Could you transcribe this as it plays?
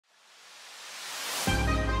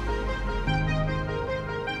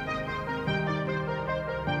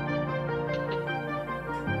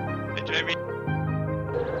baby.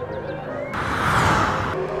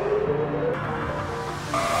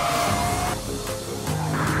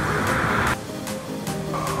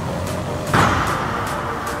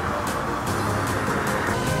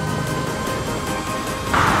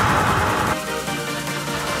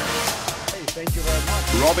 Thank you very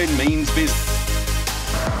much. Robin means business.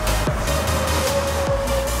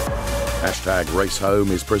 Hashtag Race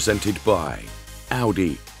Home is presented by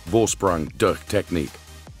Audi, Vorsprung durch Technik,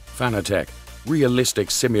 Fanatec,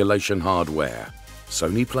 realistic simulation hardware,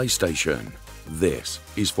 Sony PlayStation. This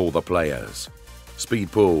is for the players.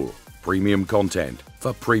 Speedpool, premium content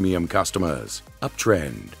for premium customers.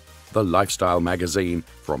 Uptrend, the lifestyle magazine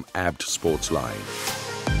from Abt Sportsline.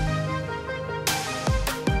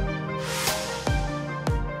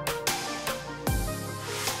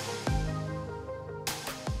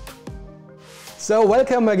 So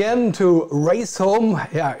welcome again to Race Home.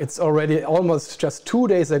 Yeah, it's already almost just 2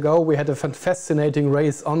 days ago. We had a fascinating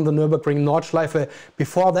race on the Nürburgring Nordschleife.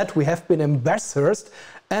 Before that, we have been in Bathurst.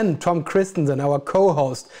 And Tom Christensen, our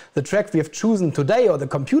co-host, the track we have chosen today, or the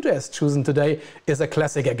computer has chosen today, is a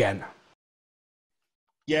classic again.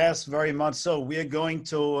 Yes, very much so. We're going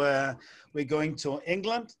to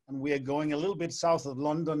England, and we are going a little bit south of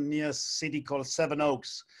London, near a city called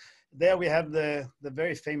Sevenoaks. There we have the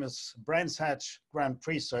very famous Brands Hatch Grand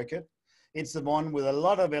Prix Circuit. It's the one with a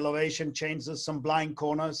lot of elevation changes, some blind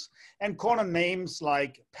corners, and corner names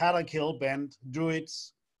like Paddock Hill Bend,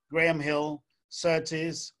 Druids, Graham Hill,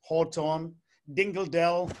 Surtees, Hawthorne,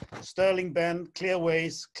 Dingledell, Stirling Bend,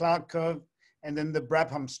 Clearways, Clark Curve, and then the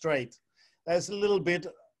Brabham Straight. There's a little bit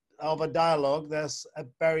of a dialogue. There's a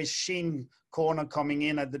Barry Sheen corner coming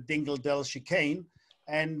in at the Dingledell chicane,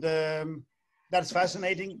 and that's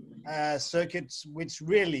fascinating. Circuits which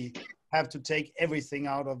really have to take everything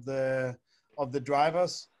out of the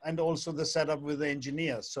drivers, and also the setup with the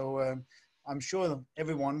engineers. So I'm sure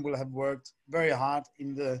everyone will have worked very hard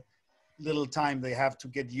in the little time they have to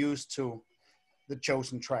get used to the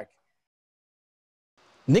chosen track.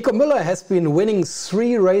 Nico Müller has been winning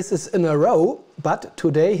 3 races in a row, but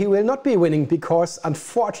today he will not be winning because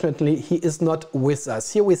unfortunately he is not with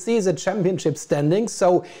us. Here we see the championship standing,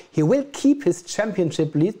 so he will keep his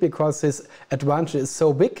championship lead because his advantage is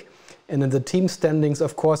so big. And in the team standings,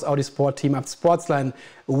 of course, Audi Sport Team Abt Sportsline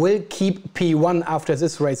will keep P1 after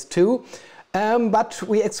this race too. But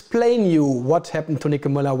we explain you what happened to Nico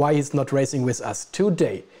Müller, why he's not racing with us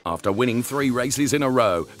today. After winning 3 races in a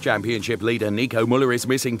row, championship leader Nico Müller is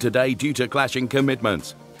missing today due to clashing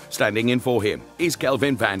commitments. Standing in for him is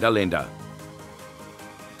Kelvin van der Linde.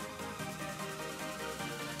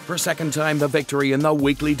 For a second time, the victory in the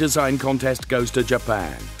weekly design contest goes to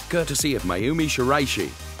Japan, courtesy of Mayumi Shiraishi,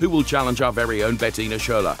 who will challenge our very own Bettina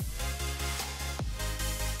Schürrle.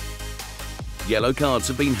 Yellow cards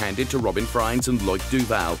have been handed to Robin Frijns and Loïc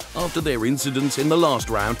Duval after their incidents in the last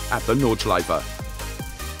round at the Nordschleife.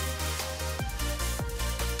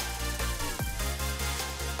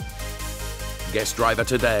 Guest driver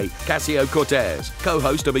today, Cassio Cortes,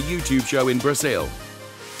 co-host of a YouTube show in Brazil.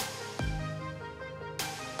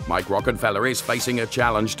 Mike Rockenfeller is facing a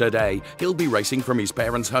challenge today. He'll be racing from his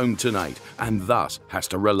parents' home tonight and thus has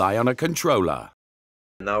to rely on a controller.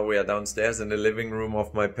 Now we are downstairs in the living room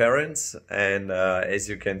of my parents, and as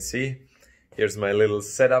you can see, here's my little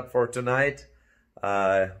setup for tonight.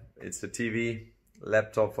 It's a TV,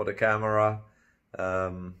 laptop for the camera,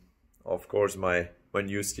 of course my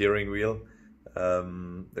new steering wheel,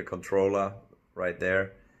 the controller right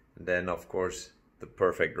there, and then of course the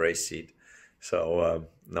perfect race seat. So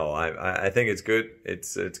no, I think it's good.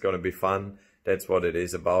 It's going to be fun. That's what it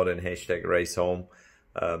is about in hashtag Race Home.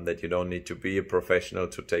 That you don't need to be a professional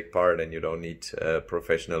to take part, and you don't need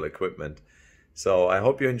professional equipment. So I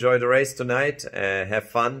hope you enjoy the race tonight, have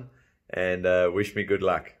fun, and wish me good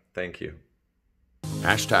luck. Thank you.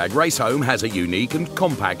 Hashtag Race Home has a unique and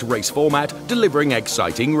compact race format, delivering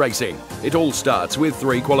exciting racing. It all starts with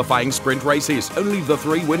 3 qualifying sprint races. Only the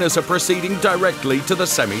 3 winners are proceeding directly to the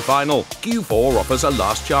semi-final. Q4 offers a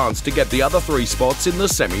last chance to get the other 3 spots in the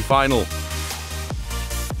semi-final.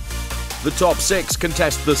 The top 6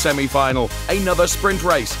 contest the semi-final, another sprint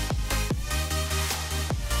race.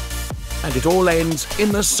 And it all ends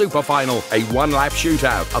in the super final, a 1-lap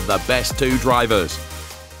shootout of the best 2 drivers.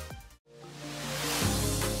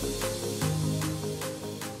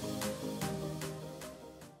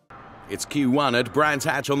 It's Q1 at Brands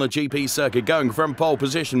Hatch on the GP circuit, going from pole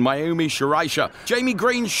position, Mayumi Shiraishi. Jamie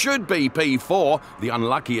Green should be P4, the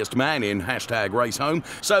unluckiest man in hashtag Race Home.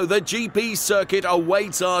 So the GP circuit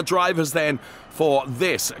awaits our drivers then for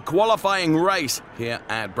this qualifying race here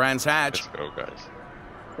at Brands Hatch. Let's go, guys.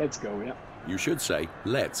 Let's go, yeah. You should say,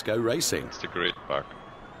 let's go racing. It's the grid bug.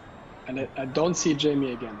 And I don't see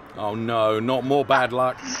Jamie again. Oh no, not more bad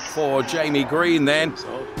luck for Jamie Green then.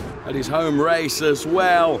 At his home race as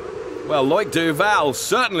well. Well, Loïc Duval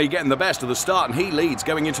certainly getting the best of the start, and he leads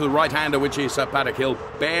going into the right-hander, which is Paddock Hill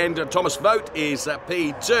Bend. Thomas Vogt is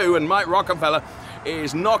P2, and Mike Rockenfeller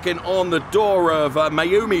is knocking on the door of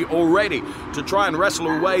Mayumi already to try and wrestle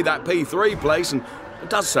away that P3 place, and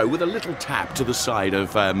does so with a little tap to the side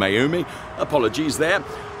of Mayumi. Apologies there.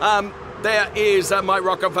 There is Mike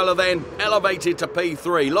Rockenfeller then elevated to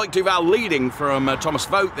P3. Loïc Duval leading from Thomas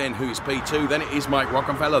Vogt then, who is P2. Then it is Mike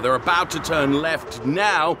Rockenfeller. They're about to turn left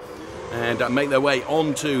now and make their way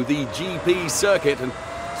onto the GP circuit. And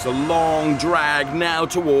it's a long drag now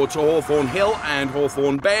towards Hawthorne Hill and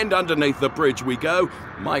Hawthorne Bend. Underneath the bridge we go.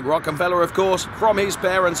 Mike Rockenfeller, of course, from his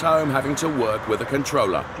parents' home, having to work with a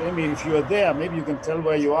controller. Jamie, if you're there, maybe you can tell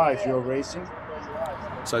where you are if you're racing.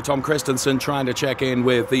 So Tom Christensen trying to check in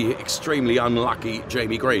with the extremely unlucky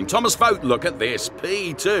Jamie Green. Thomas Vogt, look at this,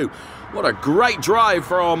 P2. What a great drive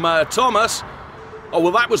from Thomas. Oh,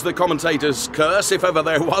 well, that was the commentator's curse, if ever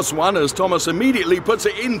there was one, as Thomas immediately puts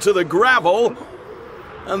it into the gravel.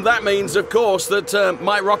 And that means, of course, that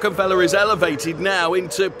Mike Rockenfeller is elevated now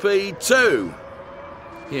into P2.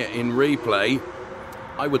 Here in replay,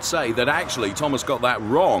 I would say that actually Thomas got that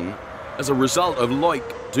wrong as a result of Loïc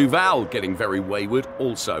Duval getting very wayward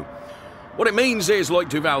also. What it means is Loïc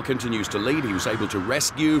Duval continues to lead. He was able to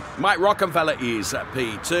rescue. Mike Rockenfeller is at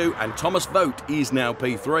P2 and Thomas Vogt is now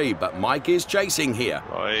P3, but Mike is chasing here.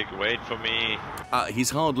 Loïc, wait for me. He's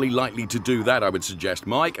hardly likely to do that, I would suggest,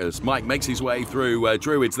 Mike, as Mike makes his way through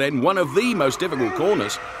Druids then, one of the most difficult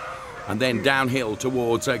corners, and then downhill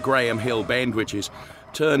towards Graham Hill Bend, which is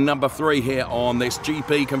turn number 3 here on this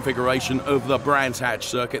GP configuration of the Brands Hatch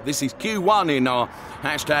circuit. This is Q1 in our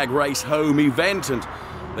hashtag race home event, and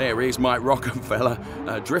there is Mike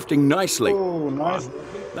Rockenfeller drifting nicely. Oh, nice.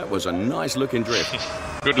 That was a nice looking drift.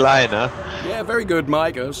 Good line, huh? Yeah, very good,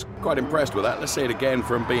 Mike. I was quite impressed with that. Let's see it again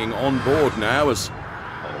from being on board now, as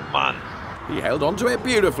Oh, man. he held onto it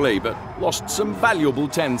beautifully, but lost some valuable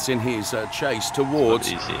tenths in his chase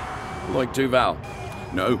towards Not easy. Loïc Duval.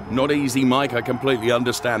 No, not easy, Mike. I completely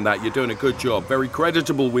understand that. You're doing a good job. Very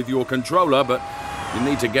creditable with your controller, but you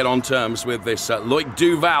need to get on terms with this Loïc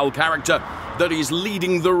Duval character that is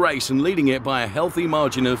leading the race and leading it by a healthy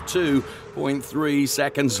margin of 2.3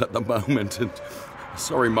 seconds at the moment. And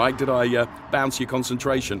sorry, Mike, did I bounce your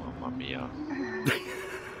concentration? Mamma mia.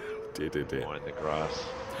 Did. More in the grass.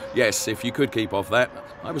 Yes, if you could keep off that.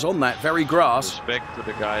 I was on that very grass Respect to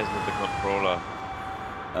the guys with the controller.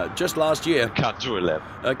 just last year. Can't do a lap.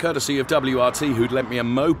 Courtesy of WRT, who'd lent me a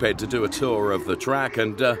moped to do a tour of the track,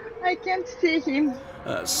 and I can't see him.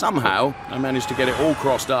 somehow I managed to get it all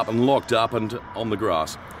crossed up and locked up and on the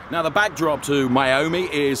grass. Now, the backdrop to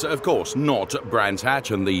Mayumi is, of course, not Brands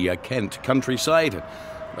Hatch and the Kent countryside.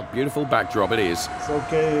 A beautiful backdrop it is. It's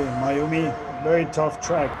okay, Mayumi. Very tough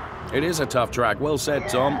track. It is a tough track. Well said,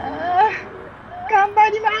 Tom.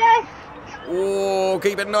 Oh,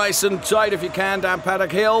 keep it nice and tight if you can down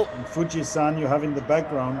Paddock Hill. And Fuji-san you have in the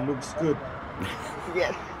background looks good.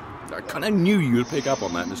 Yes. I kind of knew you'd pick up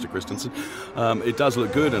on that, Mr. Christensen. It does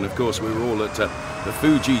look good, and of course we were all at the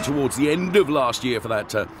Fuji towards the end of last year for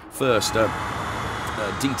that first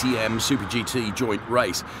DTM Super GT joint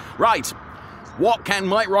race. Right, what can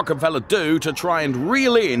Mike Rockenfeller do to try and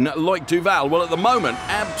reel in Loïc Duval? Well, at the moment,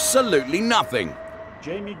 absolutely nothing.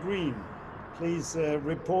 Jamie Green, please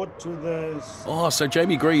report to the... Oh, so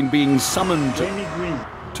Jamie Green being summoned Jamie Green.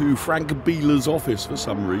 to Frank Bieler's office for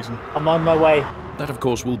some reason. I'm on my way. That, of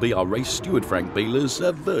course, will be our race steward Frank Bieler's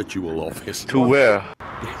virtual office. To where?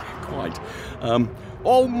 Quite.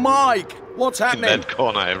 Oh, Mike, what's In happening? that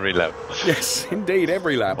corner every lap. Yes, indeed,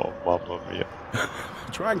 every lap. Oh, mamma mia.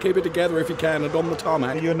 Try and keep it together if you can and on the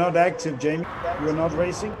tarmac. You're not active, Jamie. You're not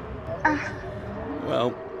racing?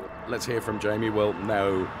 Well, let's hear from Jamie. Well,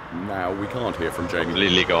 no, now we can't hear from Jamie.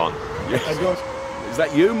 Completely gone. Yes. I don't... Is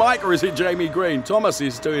that you, Mike, or is it Jamie Green? Thomas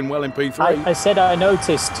is doing well in P3. I said I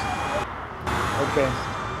noticed. Okay.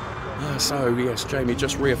 So, yes, Jamie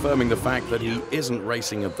just reaffirming the fact that he isn't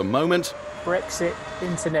racing at the moment. Brexit,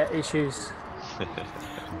 internet issues.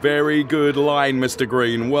 Very good line, Mr.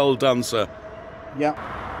 Green. Well done, sir.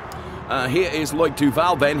 Yeah. Here is Loïc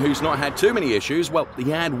Duval then, who's not had too many issues. Well, he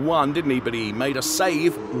had one, didn't he? But he made a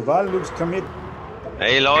save. Duval looks committed.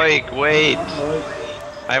 Hey, Loïc, wait. Loïc.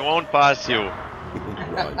 I won't pass you.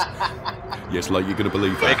 Right. Yes, Loïc, you're going to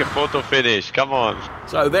believe that. Make a photo finish. Come on.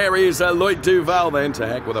 So there is Loïc Duval then. To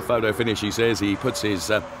heck with a photo finish, he says. He puts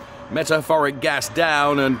his metaphoric gas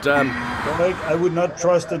down and... Loïc, I would not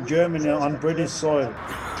trust a German on British soil.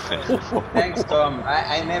 Thanks, Tom.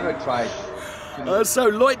 I never tried. So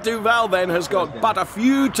Loïc Duval then has got but a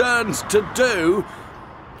few turns to do.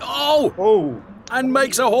 Oh! And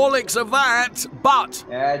makes a Horlicks of that, but...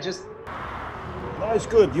 just... That's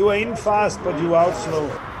good. You are in fast, but you out slow.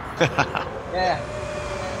 Yeah.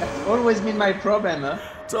 That's always been my problem, huh?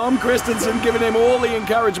 Tom Christensen giving him all the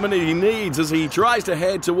encouragement he needs as he tries to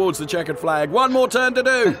head towards the checkered flag. One more turn to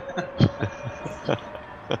do.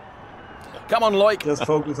 Come on, Loïc. Just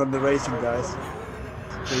focus on the racing, guys.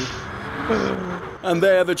 And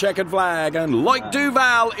there the checkered flag, and Loïc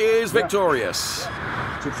Duval is victorious.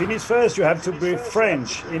 To finish first, you have to be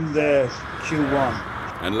French in the Q1.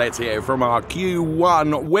 And let's hear from our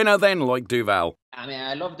Q1 winner then, Loïc Duval. I mean,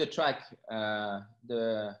 I love the track.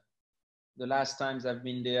 The last times I've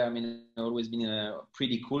been there, I mean, it's always been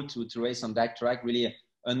pretty cool to race on that track. Really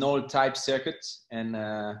an old type circuit, and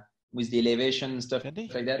with the elevation and stuff like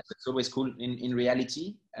that, it's always cool in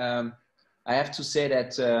reality. I have to say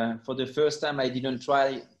that for the first time I didn't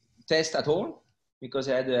test at all because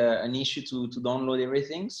I had an issue to download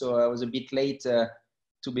everything. So I was a bit late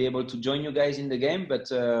to be able to join you guys in the game, but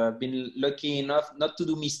been lucky enough not to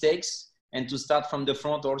do mistakes and to start from the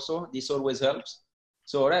front also. This always helps.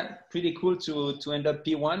 So that's pretty cool to end up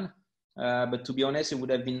P1. But to be honest, it would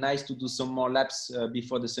have been nice to do some more laps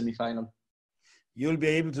before the semi-final. You'll be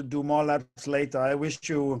able to do more laps later. I wish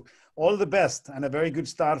you all the best and a very good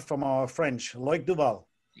start from our French, Loïc Duval.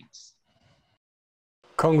 Thanks.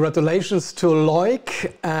 Congratulations to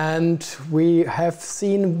Loïc, and we have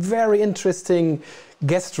seen very interesting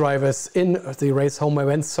guest drivers in the race home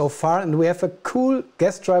events so far, and we have a cool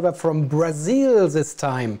guest driver from Brazil this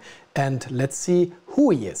time, and let's see who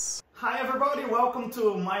he is. Hi everybody, welcome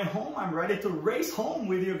to my home. I'm ready to race home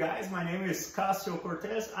with you guys. My name is Cassio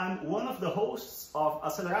Cortes. I'm one of the hosts of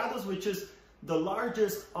Acelerados, which is the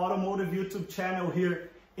largest automotive YouTube channel here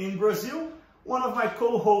in Brazil. One of my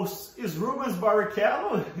co-hosts is Rubens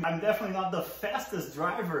Barrichello. I'm definitely not the fastest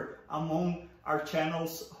driver among our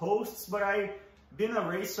channel's hosts, but I've been a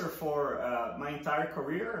racer for my entire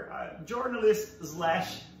career, journalist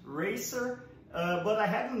slash racer, but I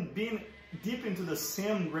haven't been deep into the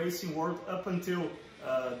sim racing world up until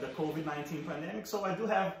the COVID-19 pandemic. So I do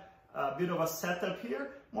have a bit of a setup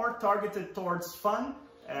here, more targeted towards fun,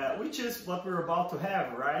 which is what we're about to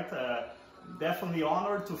have, right? Definitely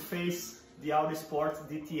honored to face the Audi Sports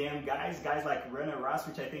DTM guys like René Rast,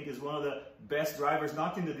 which I think is one of the best drivers,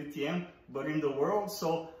 not in the DTM, but in the world.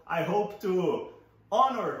 So I hope to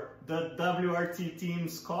honor the WRT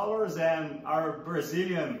team's colors and our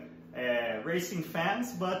Brazilian racing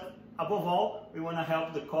fans, but above all, we want to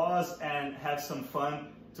help the cause and have some fun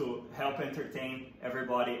to help entertain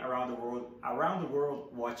everybody around the world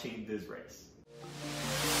watching this race.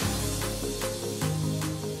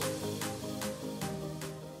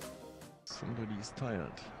 Somebody's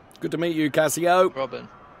tired. Good to meet you, Cassio. Robin,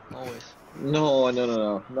 always. No,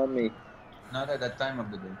 not me. Not at that time of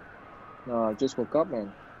the day. No, I just woke up,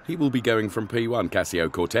 man. He will be going from P1, Cassio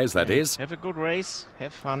Cortes, that is. Have a good race,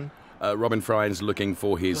 have fun. Robin Frijns looking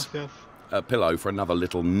for his pillow for another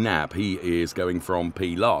little nap. He is going from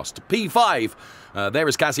P last. P5, there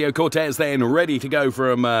is Cassio Cortes then, ready to go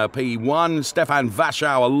from P1. Stefan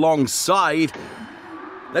Waschau alongside.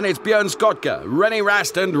 Then it's Björn Skotka, René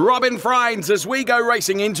Rast and Robin Frijns as we go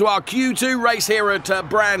racing into our Q2 race here at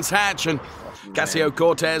Brands Hatch. And Cassio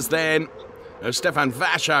Cortes then, Stefan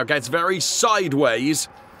Waschau gets very sideways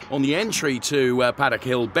on the entry to Paddock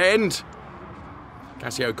Hill Bend.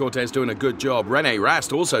 Cassio Cortes doing a good job. René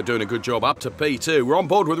Rast also doing a good job up to P2. We're on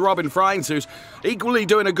board with Robin Frijns, who's equally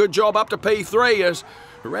doing a good job up to P3 as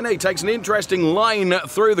René takes an interesting line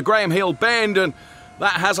through the Graham Hill Bend, and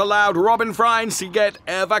that has allowed Robin Frijns to get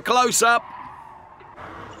ever closer.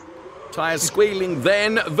 Tyres squealing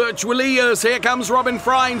then virtually as here comes Robin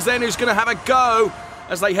Frijns then, who's going to have a go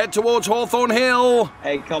as they head towards Hawthorne Hill.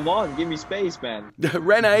 Hey, come on, give me space, man.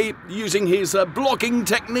 René using his blocking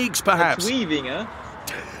techniques, perhaps. It's weaving, huh?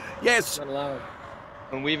 Yes. Not allowed.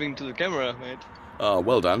 I'm weaving to the camera, mate. Oh,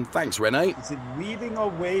 well done. Thanks, René. Is it weaving or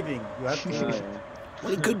waving? You have to...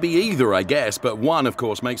 Well, it could be either, I guess, but one, of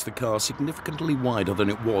course, makes the car significantly wider than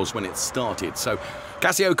it was when it started. So,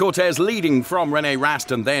 Cassio Cortes leading from René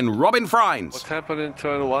Rast and then Robin Frijns. What happened in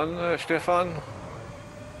turn one, Stefan?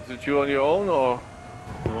 Is it you on your own, or...?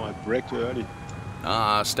 No, I braked too early.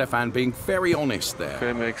 Ah, Stefan being very honest there.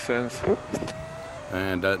 Okay, makes sense.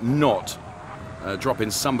 And not dropping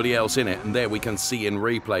somebody else in it. And there we can see in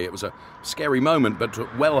replay, it was a scary moment,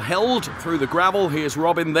 but well held through the gravel. Here's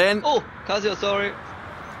Robin then. Oh, Cassio, sorry.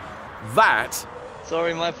 That.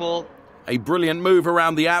 Sorry, my fault. A brilliant move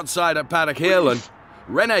around the outside at Paddock Hill, and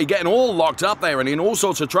René getting all locked up there and in all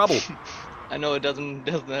sorts of trouble. I know it doesn't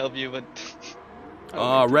help you, but...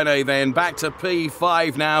 René then back to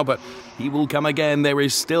P5 now, but he will come again. There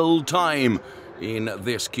is still time in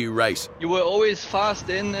this Q race. You were always fast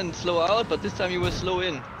in and slow out, but this time you were slow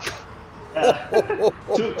in.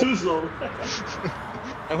 Too slow.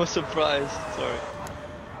 I was surprised,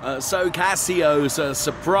 sorry. So Cassio's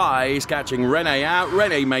surprise, catching René out.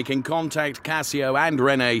 René making contact, Cassio and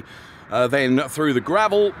René then through the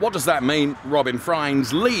gravel. What does that mean? Robin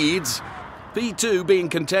Frijns leads. P2 being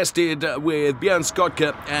contested with Björn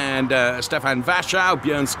Skotke and Stefan Waschau.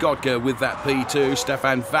 Björn Skotke with that P2.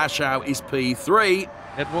 Stefan Waschau is P3.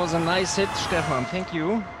 That was a nice hit, Stefan. Thank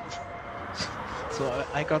you. So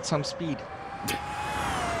I got some speed.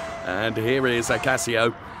 And here is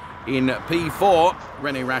Cassio in P4.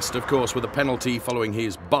 René Rast, of course, with a penalty following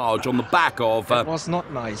his barge on the back of... That was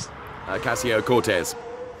not nice. Cassio Cortes.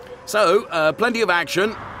 So, plenty of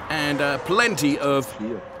action and plenty of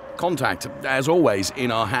contact, as always,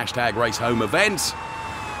 in our hashtag Race Home events.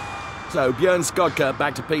 So, Björn Skotke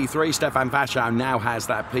back to P3. Stefan Waschau now has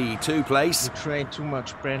that P2 place. You trained too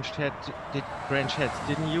much branch heads,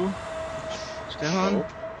 didn't you, Stefan?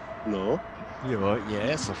 No.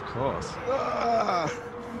 Yes, of course.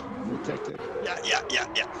 Detective.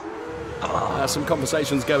 Some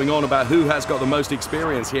conversations going on about who has got the most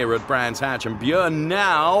experience here at Brands Hatch, and Björn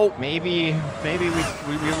now. Maybe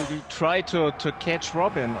we try to catch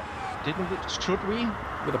Robin. Didn't we? Should we?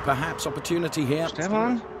 With a perhaps opportunity here.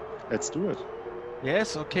 Stefan? Let's do it.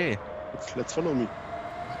 Yes, okay. Let's follow me.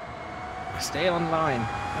 Stay online.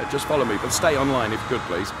 Just follow me, but stay online if you could,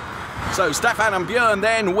 please. So Stefan and Björn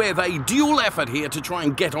then with a dual effort here to try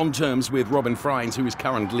and get on terms with Robin Frijns, who is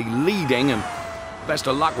currently leading, and best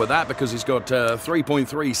of luck with that because he's got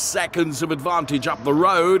 3.3 seconds of advantage up the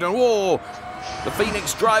road. And the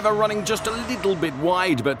Phoenix driver running just a little bit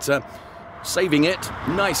wide, but saving it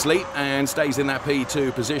nicely and stays in that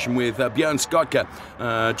P2 position with Björn Skotke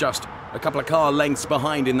just a couple of car lengths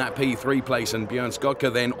behind in that P3 place, and Björn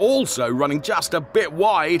Skotke then also running just a bit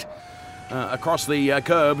wide across the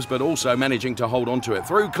curbs, but also managing to hold on to it.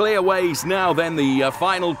 Through clearways now then, the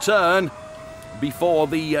final turn before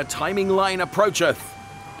the timing line approacheth,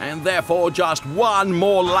 and therefore just one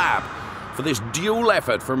more lap for this dual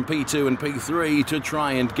effort from P2 and P3 to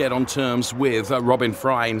try and get on terms with Robin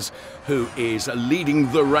Frijns, who is leading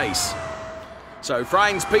the race. So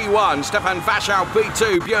Frijns P1, Stefan Waschau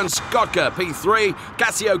P2, Björn Skotke P3,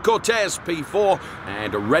 Cassio Cortes P4,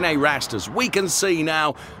 and René Rast, as we can see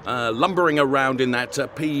now, lumbering around in that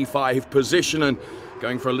P5 position and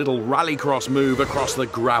going for a little rallycross move across the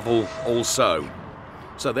gravel also.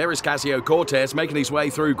 So there is Cassio Cortes making his way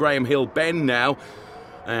through Graham Hill Bend now,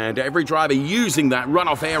 and every driver using that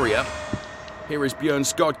runoff area. Here is Björn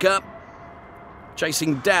Skotke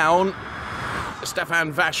chasing down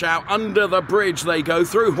Stefan Waschau. Under the bridge they go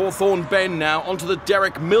through Hawthorne Bend now onto the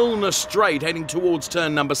Derek Milner Straight, heading towards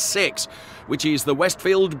turn number 6, which is the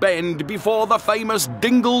Westfield Bend before the famous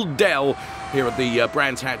Dingle Dell here at the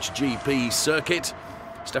Brands Hatch GP circuit.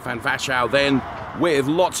 Stefan Waschau then with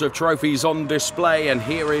lots of trophies on display, and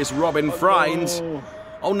here is Robin Frijns.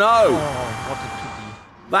 Oh no! What a pity.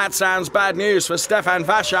 That sounds bad news for Stefan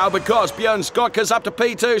Waschau, because Björn Skotke's up to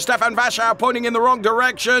P2. Stefan Waschau pointing in the wrong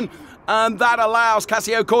direction, and that allows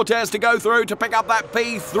Cassio Cortes to go through to pick up that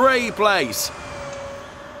P3 place.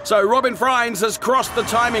 So Robin Frijns has crossed the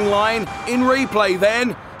timing line. In replay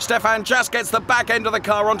then, Stefan just gets the back end of the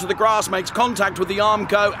car onto the grass, makes contact with the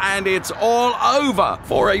Armco, and it's all over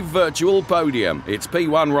for a virtual podium. It's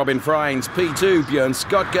P1 Robin Frijns, P2 Björn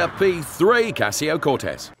Skotke, P3 Cassio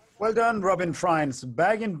Cortes. Well done, Robin Frijns.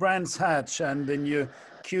 Back in Brands Hatch and in your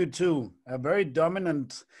Q2, a very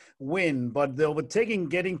dominant win, but the overtaking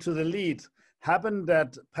getting to the lead happened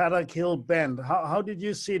at Paddock Hill Bend. How did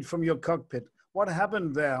you see it from your cockpit? What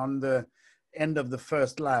happened there on the end of the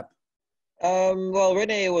first lap? Well,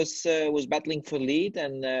 René was battling for lead,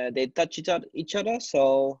 and they touched each other,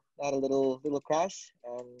 so had a little crash.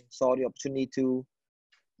 Saw the opportunity to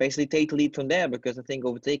basically take the lead from there, because I think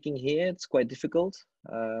overtaking here it's quite difficult,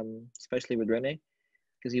 especially with René,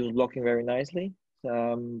 because he was blocking very nicely.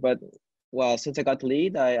 But well, since I got the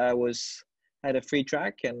lead, I had a free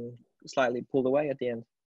track and slightly pulled away at the end.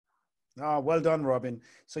 Ah, well done, Robin.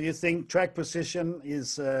 So you think track position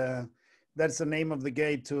is that's the name of the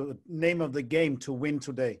game to win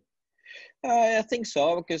today? I think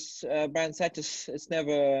so, because Brands Hatch it's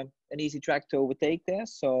never an easy track to overtake there.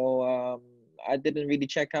 So I didn't really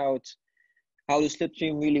check out how the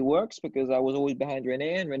slipstream really works, because I was always behind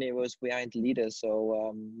René, and René was behind the leader.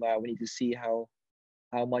 So we need to see how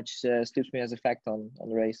much slipstream has effect on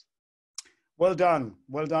the race. Well done,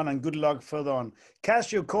 and good luck further on.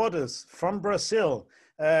 Cassio Cortes from Brazil,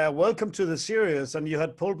 welcome to the series, and you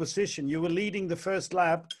had pole position. You were leading the first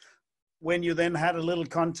lap when you then had a little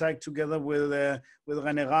contact together with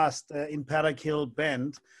René Rast in Paddock Hill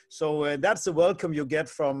Bend. So that's the welcome you get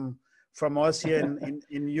from us here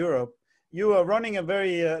in Europe. You are running a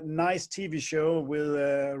very nice TV show with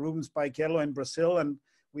Rubens Barrichello in Brazil, and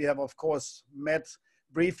we have, of course, met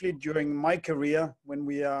briefly during my career when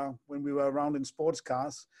we were around in sports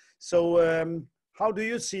cars. So how do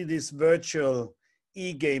you see this virtual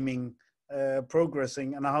e-gaming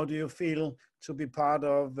progressing, and how do you feel to be part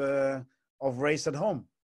of Race at Home?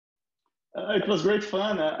 It was great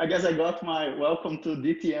fun. I guess I got my welcome to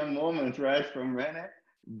DTM moment, right, from René.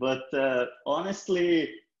 But honestly,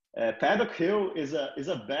 Paddock Hill is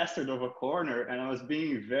a bastard of a corner, and I was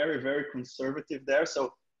being very, very conservative there.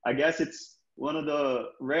 So I guess it's one of the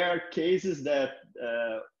rare cases that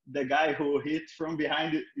the guy who hit from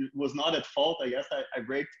behind it was not at fault. I guess I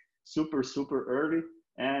braked super, super early.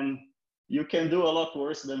 And you can do a lot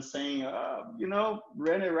worse than saying, you know,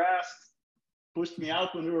 René Rast pushed me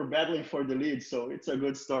out when we were battling for the lead. So it's a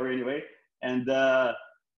good story anyway. And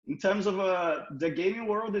in terms of the gaming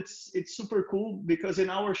world, it's super cool because in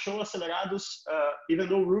our show Acelerados, even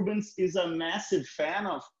though Rubens is a massive fan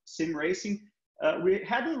of sim racing, we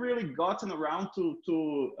hadn't really gotten around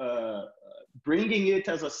to bringing it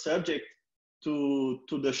as a subject to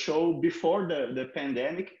the show before the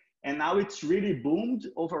pandemic. And now it's really boomed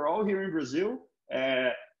overall here in Brazil.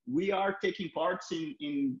 We are taking part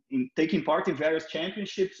in various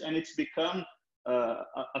championships, and it's become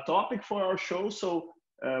a topic for our show. So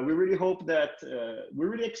we really hope that we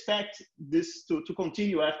really expect this to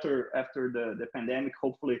continue after the pandemic.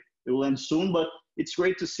 Hopefully it will end soon, but it's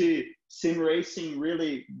great to see sim racing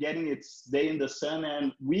really getting its day in the sun,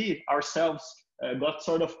 and we ourselves got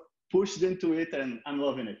sort of pushed into it, and I'm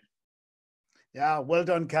loving it. Yeah, well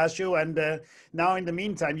done, Cassio. And now in the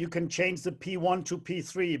meantime, you can change the P1 to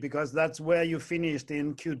P3 because that's where you finished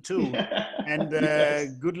in Q2. And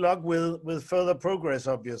yes. Good luck with further progress,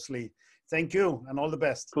 obviously. Thank you and all the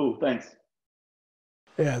best. Cool, thanks.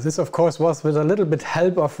 Yeah, this of course was with a little bit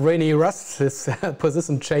help of René Rast, his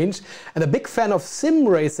position change. And a big fan of sim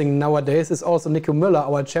racing nowadays is also Nico Müller,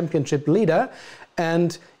 our championship leader.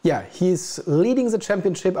 And yeah, he's leading the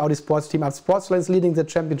championship. Audi sports team Art Sportsline is leading the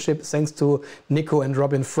championship thanks to Nico and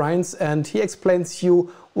Robin Frijns. And he explains to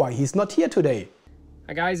you why he's not here today.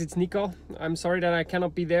 Hi guys, it's Nico. I'm sorry that I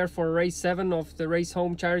cannot be there for race 7 of the Race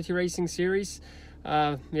Home Charity Racing Series.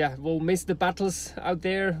 Yeah, we'll miss the battles out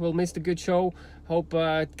there. We'll miss the good show. Hope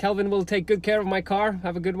Kelvin will take good care of my car.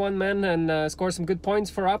 Have a good one, man, and score some good points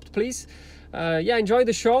for Abt, please. Yeah, enjoy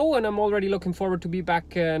the show, and I'm already looking forward to be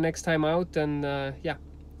back next time out. And yeah,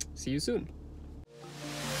 see you soon.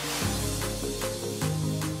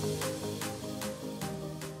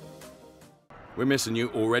 We're missing you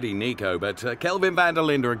already, Nico, but Kelvin van der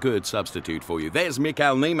Linde, a good substitute for you. There's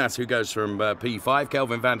Mikael Niemas, who goes from P5.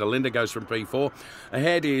 Kelvin van der Linde goes from P4.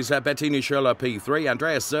 Ahead is Bettina Schöller, P3.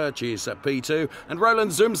 Andreas Zurch is P2. And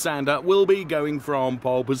Roland Zumsander will be going from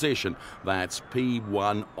pole position. That's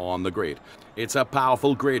P1 on the grid. It's a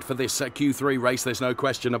powerful grid for this Q3 race, there's no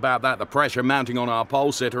question about that. The pressure mounting on our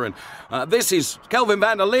pole sitter, and this is Kelvin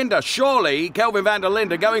van der Linde. Surely Kelvin van der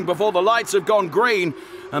Linde going before the lights have gone green,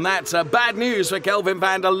 and that's bad news for Kelvin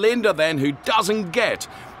van der Linde then, who doesn't get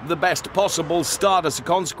the best possible start as a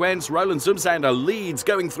consequence. Roland Zumsander leads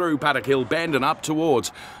going through Paddock Hill Bend and up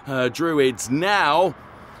towards Druids now.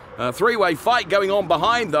 A three-way fight going on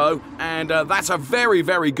behind though, and that's a very,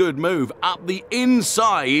 very good move up the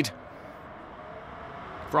inside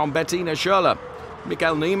from Bettina Schöller.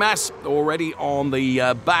 Mikael Niemas already on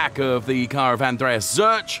the back of the car of Andreas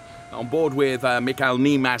Zurch. On board with Mikael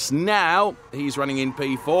Niemas now. He's running in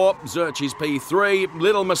P4. Zurch is P3.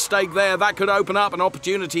 Little mistake there. That could open up an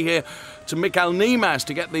opportunity here to Mikael Niemas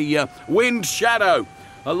to get the wind shadow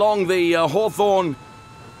along the Hawthorne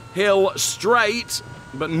Hill straight.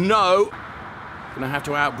 But no. Going to have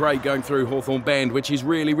to outbrake going through Hawthorne Bend, which is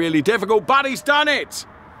really, really difficult. But he's done it!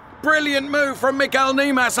 Brilliant move from Mikael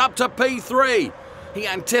Niemas up to P3. He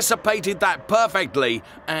anticipated that perfectly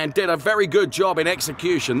and did a very good job in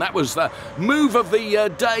execution. That was the move of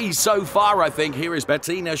the day so far, I think. Here is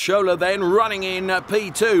Bettina Schöller then running in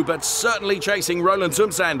P2, but certainly chasing Roland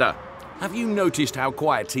Zumsander. Have you noticed how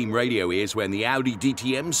quiet team radio is when the Audi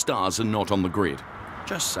DTM stars are not on the grid?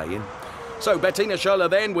 Just saying. So Bettina Schöller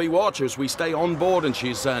then we watch as we stay on board, and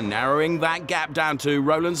she's narrowing that gap down to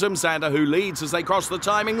Roland Zumsander, who leads as they cross the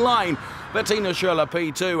timing line. Bettina Schöller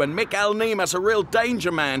P2 and Mikael Niemas, a real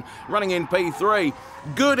danger man, running in P3.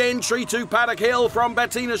 Good entry to Paddock Hill from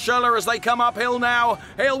Bettina Schöller as they come uphill now.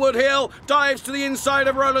 Hillwood Hill dives to the inside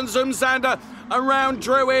of Roland Zumsander. Around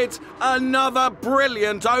Druid, another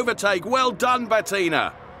brilliant overtake. Well done,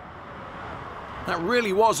 Bettina. That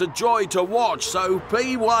really was a joy to watch. So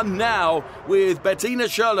P1 now with Bettina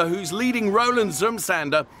Schöller, who's leading Roland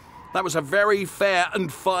Zumsander. That was a very fair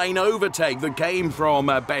and fine overtake that came from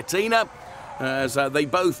Bettina, as they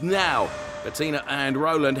both now, Bettina and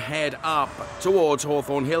Roland, head up towards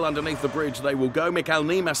Hawthorne Hill. Underneath the bridge they will go. Mikael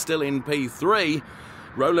Niemas still in P3.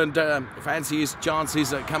 Roland fancies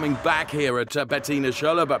chances coming back here at Bettina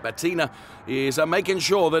Schöller, but Bettina is making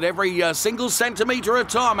sure that every single centimetre of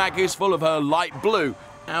tarmac is full of her light blue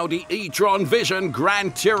Audi e-tron Vision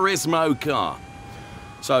Gran Turismo car.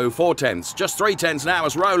 So 4 tenths, just 3 tenths now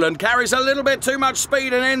as Roland carries a little bit too much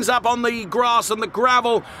speed and ends up on the grass and the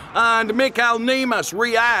gravel, and Mikael Niemas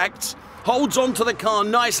reacts, holds onto the car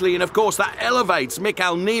nicely, and of course that elevates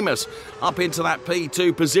Mikael Niemas up into that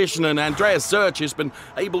P2 position, and Andreas Zurch has been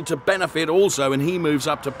able to benefit also, and he moves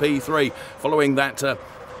up to P3 following that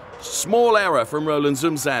small error from Roland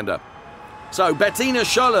Zumsander. So Bettina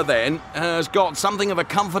Schöller then has got something of a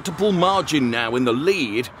comfortable margin now in the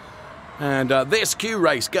lead, and this Q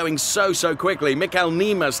race going so quickly. Mikael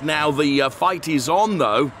Niemas now, the fight is on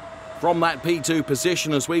though, from that P2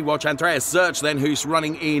 position as we watch Andreas Zurch then, who's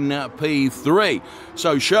running in P3.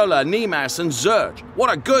 So Schöller, Niemas and Zurch.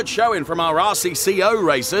 What a good showing from our RCCO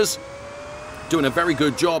racers. Doing a very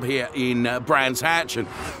good job here in Brands Hatch and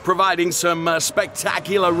providing some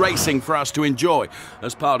spectacular racing for us to enjoy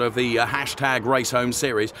as part of the hashtag Race Home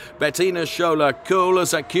series. Bettina Schöller cool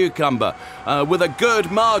as a cucumber with a good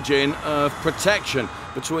margin of protection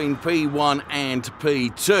between P1 and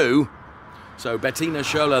P2. So Bettina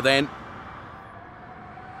Schöller then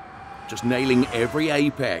just nailing every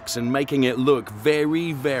apex and making it look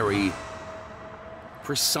very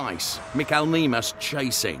precise. Mikael Niemas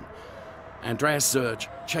chasing. Andreas Zurch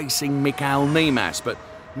chasing Mikael Niemas, but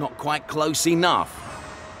not quite close enough.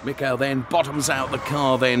 Mikael then bottoms out the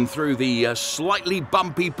car then through the slightly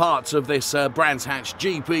bumpy parts of this Brands Hatch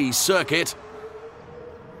GP circuit.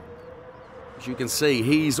 As you can see,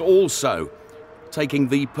 he's also taking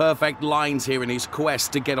the perfect lines here in his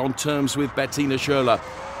quest to get on terms with Bettina Schöller,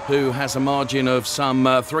 who has a margin of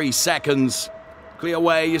some 3 seconds. Clear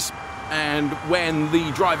ways, and when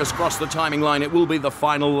the drivers cross the timing line, it will be the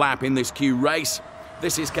final lap in this Q race.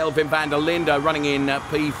 This is Kelvin van der Linde running in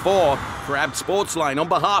P4 for AB Sportsline on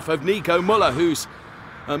behalf of Nico Müller, who's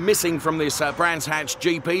missing from this Brands Hatch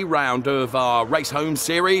GP round of our Race Home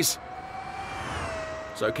series.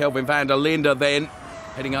 So Kelvin van der Linde then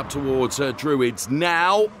heading up towards Druids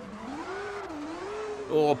now.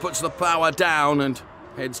 Or puts the power down and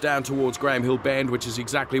heads down towards Graham Hill Bend, which is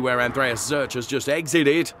exactly where Andreas Zurch has just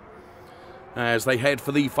exited, as they head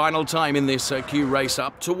for the final time in this Q race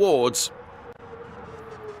up towards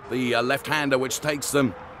the left-hander, which takes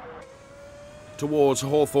them towards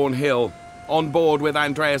Hawthorne Hill. On board with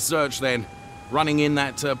Andreas Zurch then, running in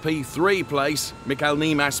that P3 place. Mikael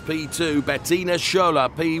Niemas P2, Bettina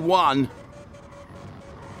Schöller P1.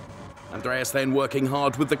 Andreas then working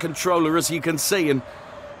hard with the controller, as you can see, and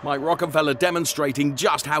Mike Rockenfeller demonstrating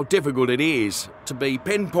just how difficult it is to be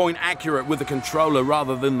pinpoint accurate with the controller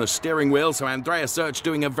rather than the steering wheel. So Andreas Zurch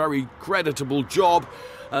doing a very creditable job.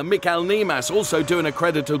 Mikael Niemas also doing a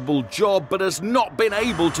creditable job, but has not been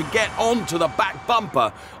able to get onto the back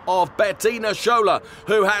bumper of Bettina Schöller,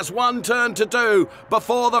 who has one turn to do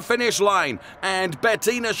before the finish line. And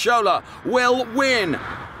Bettina Schöller will win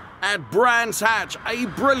at Brands Hatch. A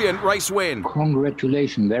brilliant race win.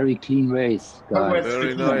 Congratulations, very clean race, guys.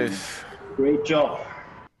 Very nice. Great job.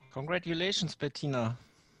 Congratulations, Bettina.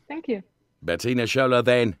 Thank you. Bettina Schöller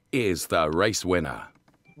then is the race winner.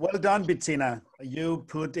 Well done, Bettina. You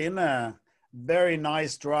put in a very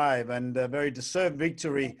nice drive and a very deserved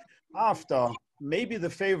victory after maybe the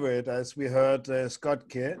favorite, as we heard Scott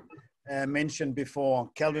mentioned before.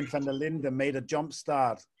 Kelvin van der Linde made a jump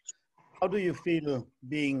start. How do you feel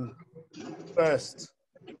being first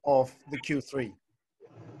of the Q3?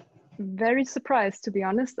 Very surprised, to be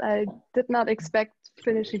honest. I did not expect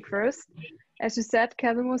finishing first. As you said,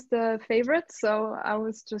 Kelvin was the favorite, so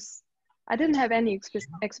I didn't have any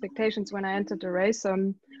expectations when I entered the race.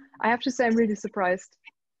 So I have to say I'm really surprised.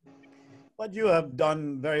 But you have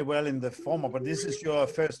done very well in the former, but this is your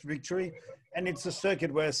first victory. And it's a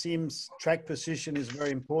circuit where it seems track position is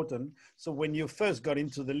very important. So when you first got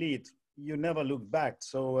into the lead, you never look back.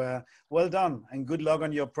 So well done and good luck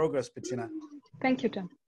on your progress, Bettina. Thank you, Tom.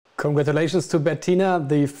 Congratulations to Bettina,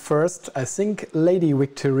 the first, I think, lady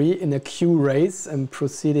victory in a Q race and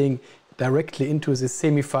proceeding directly into the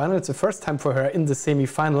semi-final. It's the first time for her in the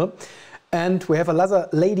semi-final. And we have another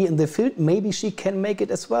lady in the field. Maybe she can make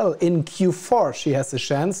it as well. In Q4, she has a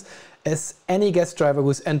chance as any guest driver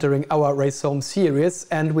who's entering our Race Home series.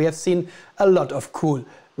 And we have seen a lot of cool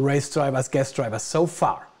race drivers, guest drivers so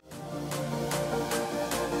far.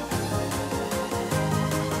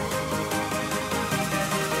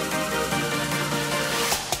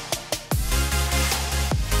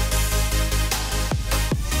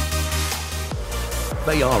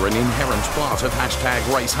 They are an inherent part of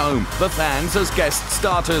 #RaceHome. The fans as guest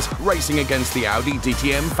starters racing against the Audi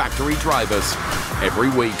DTM factory drivers. Every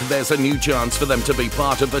week there's a new chance for them to be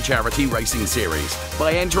part of the Charity Racing Series.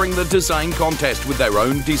 By entering the design contest with their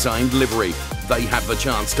own designed livery, they have the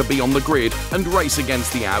chance to be on the grid and race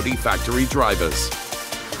against the Audi factory drivers.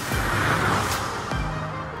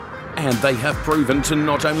 And they have proven to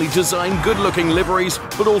not only design good-looking liveries,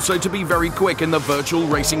 but also to be very quick in the virtual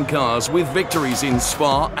racing cars with victories in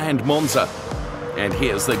Spa and Monza. And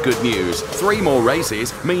here's the good news. 3 more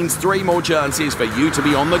races means 3 more chances for you to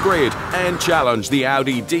be on the grid and challenge the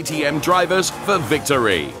Audi DTM drivers for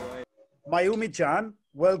victory. Mayumi-chan,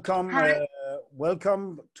 welcome,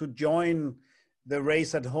 welcome to join the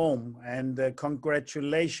race at home, and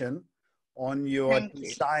congratulations on your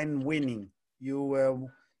design winning.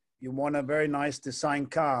 You won a very nice design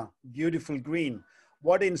car, beautiful green.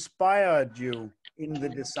 What inspired you in the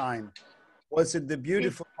design? Was it the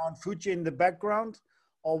beautiful Mount Fuji in the background,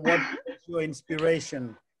 or what was your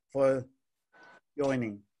inspiration for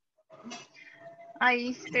joining? My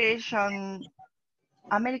inspiration,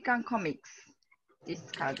 American comics,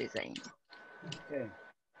 this car design. Okay.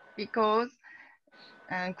 Because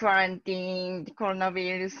quarantine,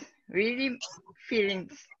 coronavirus, really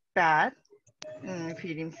feeling bad.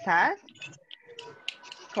 Feeling sad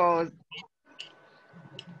because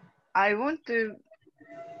I want to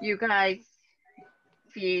you guys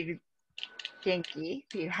feel genki,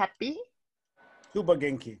 feel happy. Super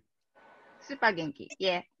genki. Super genki,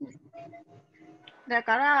 yeah. だ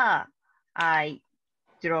から I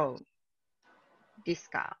draw this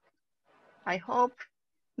car. I hope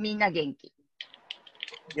みんな元気.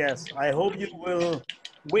 Yes, I hope you will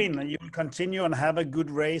win and you will continue and have a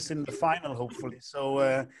good race in the final, hopefully. So,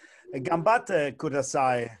 頑張ってくだ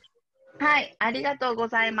さい。はい、ありがとうご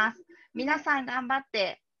ざいます。皆さん頑張っ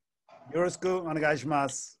て。よろしくお願いしま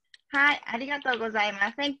す。はい、ありがとうござい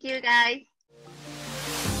ます。Thank you, guys.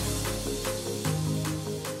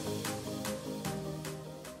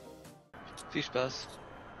 Viel Spaß.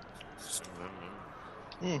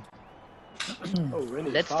 Oh,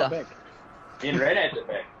 René, Letzter. far back. In René at the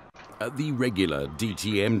back. The regular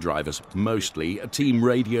DTM drivers, mostly a team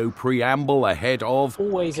radio preamble ahead of...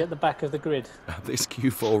 Always at the back of the grid. This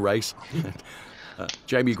Q4 race.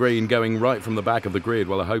 Jamie Green going right from the back of the grid.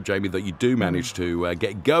 Well, I hope, Jamie, that you do manage to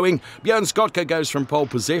get going. Björn Skotka goes from pole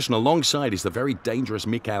position. Alongside is the very dangerous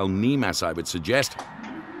Mikael Niemas, I would suggest.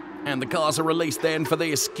 And the cars are released then for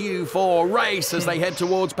this Q4 race as they head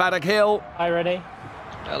towards Paddock Hill. Hi, René.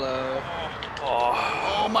 Hello.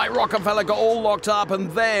 Oh, my Rockenfeller got all locked up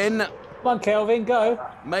and then... Come on, Kelvin, go.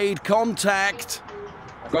 Made contact.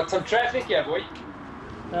 Got some traffic here, boy.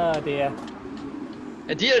 Oh, dear.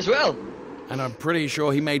 And dear as well. And I'm pretty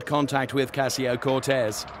sure he made contact with Cassio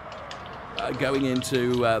Cortes. Going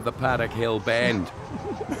into the Paddock Hill bend.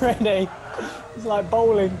 René, it's like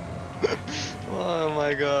bowling. Oh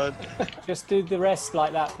my god. Just do the rest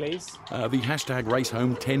like that, please. The hashtag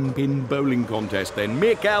RaceHome 10-pin bowling contest then.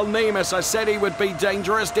 Mikael Niemas, I said he would be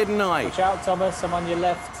dangerous, didn't I? Watch out, Thomas, I'm on your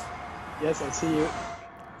left. Yes, I see you.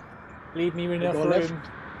 Leave me enough room. Left.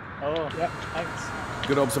 Oh, yeah, thanks.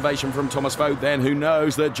 Good observation from Thomas Vogt then, who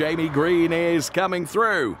knows that Jamie Green is coming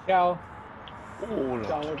through. Ciao. Oh,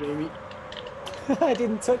 ciao, Jamie. I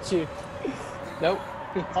didn't touch you. Nope.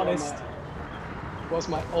 Honest. Was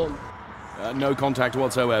my own. No contact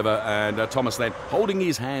whatsoever, and Thomas then holding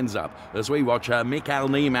his hands up as we watch Mikael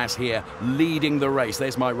Niemas here leading the race.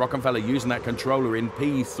 There's Mike Rockenfeller using that controller in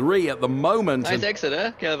P3 at the moment. Nice exit,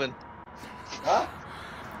 eh, Kelvin? Huh?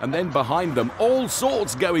 And then behind them, all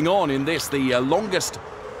sorts going on in this, the longest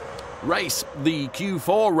race, the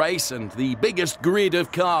Q4 race, and the biggest grid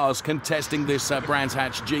of cars contesting this Brands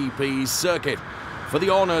Hatch GP circuit for the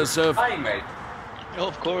honours of... Hi, mate. Oh,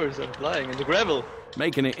 of course, I'm flying in the gravel.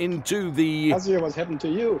 Making it into the what's happened to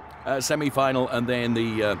you? semi-final and then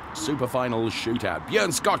the super final shootout.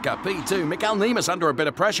 Björn Skotka, P2. Mikael Niemus under a bit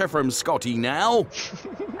of pressure from Scotty now.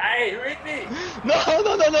 Hey, Whitney! No.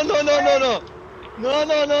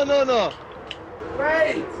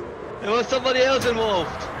 Wait! There was somebody else involved.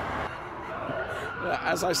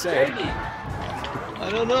 As I said, I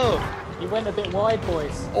don't know. You went a bit wide,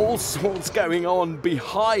 boys. All sorts going on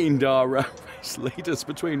behind our race leaders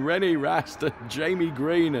between René, Rast and Jamie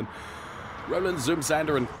Green and Roland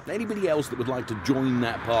Zumsander and anybody else that would like to join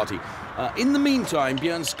that party. In the meantime,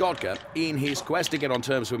 Björn Skotka, in his quest to get on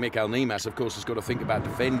terms with Mikael Niemus, of course, has got to think about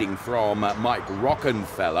defending from Mike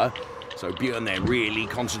Rockenfeller. So Björn there really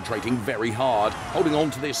concentrating very hard, holding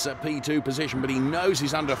on to this P2 position, but he knows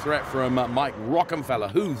he's under threat from Mike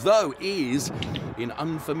Rockenfeller, who, though, is in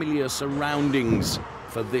unfamiliar surroundings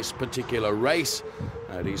for this particular race.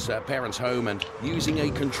 At his parents' home and using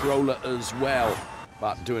a controller as well,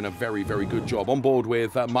 but doing a very, very good job. On board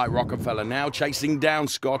with Mike Rockenfeller now, chasing down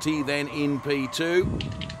Scotty, then in P2.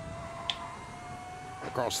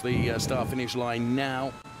 Across the start-finish line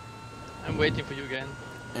now. I'm waiting for you again.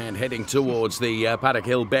 And heading towards the Paddock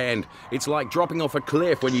Hill bend. It's like dropping off a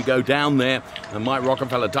cliff when you go down there. And Mike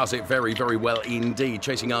Rockenfeller does it very, very well indeed,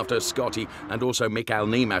 chasing after Scotty and also Mikael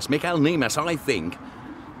Niemus. Mikael Niemus, I think,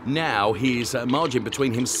 now his margin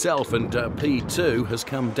between himself and P2 has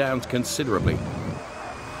come down considerably.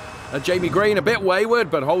 Jamie Green a bit wayward,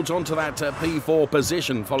 but holds on to that P4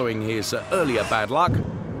 position following his earlier bad luck.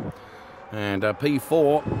 And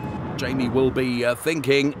P4, Jamie will be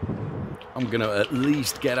thinking, I'm going to at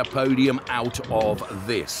least get a podium out of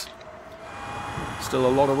this. Still a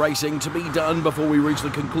lot of racing to be done before we reach the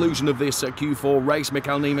conclusion of this Q4 race.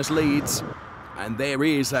 Mikael Niemus leads. And there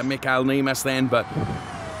is Mikael Niemus then, but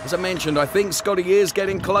as I mentioned, I think Scotty is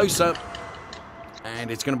getting closer. And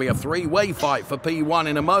it's going to be a three-way fight for P1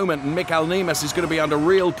 in a moment. And Mikael Niemus is going to be under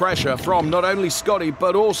real pressure from not only Scotty,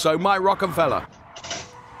 but also Mike Rockenfeller.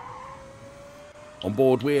 On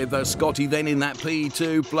board with Scotty then in that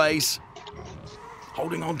P2 place.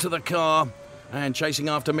 Holding on to the car and chasing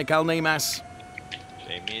after Mikael Niemus.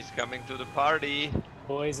 Jamie's coming to the party.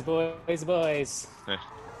 Boys.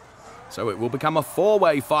 So it will become a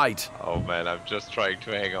four-way fight. Oh man, I'm just trying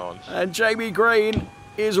to hang on. And Jamie Green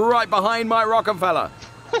is right behind Mike Rockenfeller.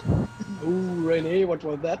 Ooh, René, what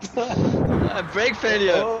was that? Brake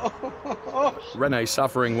failure. René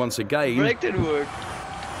suffering once again. Brake didn't work.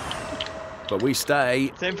 But we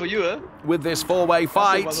stay. Same for you, huh? With this four-way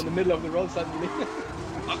fight. Was in the middle of the road suddenly.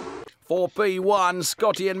 For P1,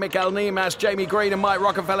 Scotty and Mikael Niemus, Jamie Green and Mike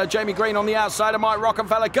Rockenfeller. Jamie Green on the outside and Mike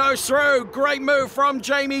Rockenfeller goes through. Great move from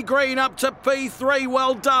Jamie Green up to P3.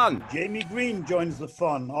 Well done. Jamie Green joins the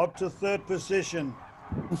fun, up to third position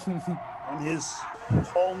on his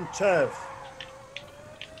home turf.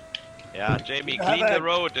 Yeah, Jamie, clean the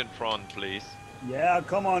road in front, please. Yeah,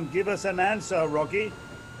 come on, give us an answer, Rocky.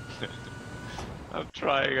 I'm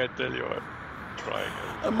trying, I tell you, I'm trying.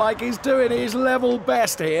 And Mike is doing his level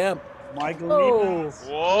best here. Michael Niemus.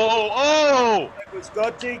 Whoa! Oh!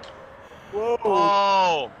 Scotty. Whoa!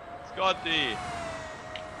 Oh! Scotty.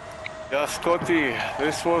 Yeah, Scotty,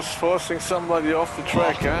 this was forcing somebody off the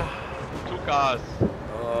track, huh? Two cars.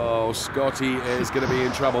 Oh, Scotty is going to be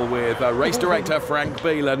in trouble with race director Frank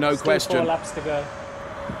Bieler, no question. 4 laps to go.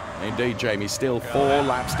 Indeed, Jamie, still 4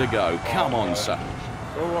 laps to go. Come on, sir.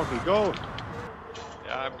 Go, Rocky, go.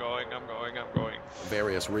 Yeah, I'm going.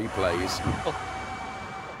 Various replays.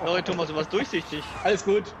 Sorry, Thomas, du warst durchsichtig. Alles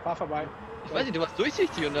gut, fahr vorbei. Ich weiß nicht, du warst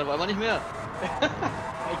durchsichtig und dann war man nicht mehr. Ich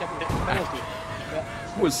hab einen Penalty.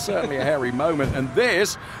 Was certainly a hairy moment. And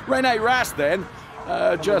this, René Rast then,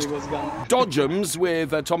 just dodgems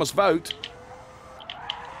with Thomas Vogt.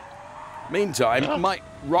 Meantime, Mike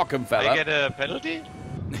Rockenfeller. I get a penalty?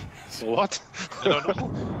 What? I don't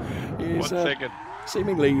know. Is, 1 second.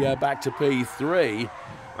 Seemingly back to P3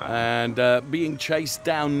 and being chased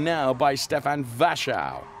down now by Stefan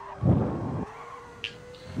Waschau,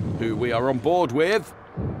 who we are on board with.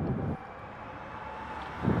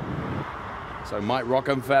 So Mike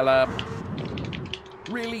Rockenfeller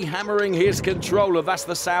really hammering his controller. That's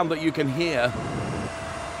the sound that you can hear.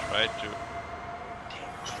 Try to.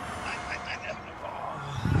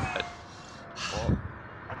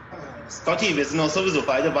 Scotty, wir sind doch sowieso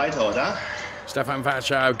beide weiter, oder? Stefan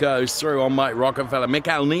Waschau goes through on Mike Rockenfeller.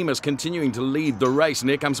 Mikael Niemus continuing to lead the race. And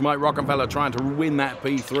here comes Mike Rockenfeller trying to win that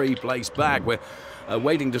P3 place back. We're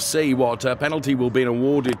waiting to see what penalty will be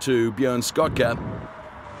awarded to Björn Skotka.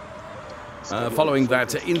 Following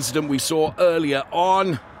that incident we saw earlier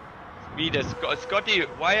on. Scotty,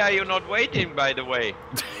 why are you not waiting, by the way?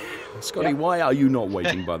 Scotty, why are you not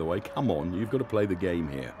waiting, by the way? Come on, you've got to play the game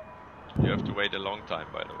here. You have to wait a long time,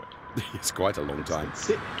 by the way. It's quite a long time.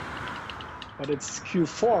 But it's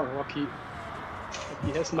Q4, Rocky.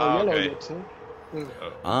 He has no yellow yet.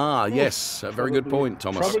 Huh? Yes, a very good point,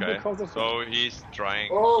 Thomas. Okay. So he's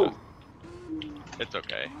trying. It's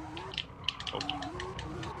okay.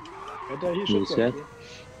 You said?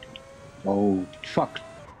 Oh, fuck.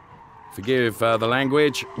 Forgive the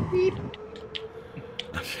language.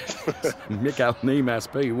 Mikael Nimas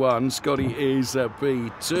P1, Scotty is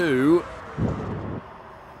P2.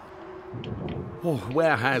 Oh,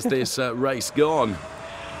 where has this race gone?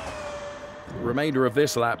 Remainder of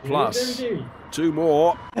this lap plus 2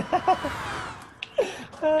 more.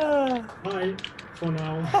 Bye for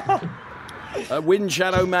now. Wind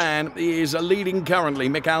Shadow Man is leading currently.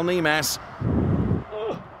 Mikael Nimas.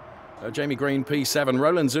 Jamie Green P7.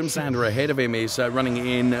 Roland Zumsander ahead of him is running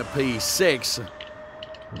in P6.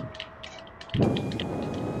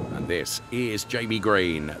 And this is Jamie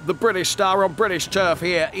Green, the British star on British turf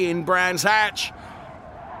here in Brands Hatch.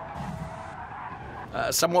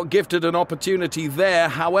 Somewhat gifted an opportunity there,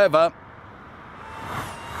 however,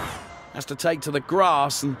 has to take to the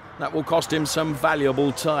grass, and that will cost him some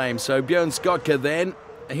valuable time. So Björn Skodka then.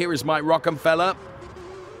 Here is Mike Rockenfeller,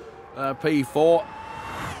 P4.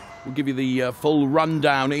 We'll give you the full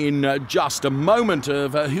rundown in just a moment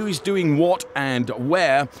of who is doing what and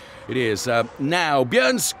where. It is now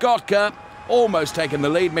Björn Skodka almost taking the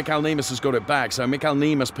lead. Mikael Nimas has got it back. So Mikael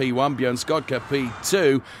Nimas P1, Björn Skodka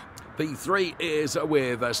P2. P3 is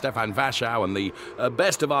with Stefan Waschau, and the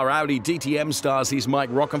best of our Audi DTM stars is Mike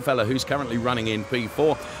Rockenfeller, who's currently running in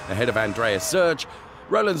P4, ahead of Andreas Search.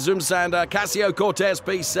 Roland Zumsander, Cassio Cortes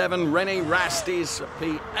P7, René Rast is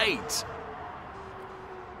P8.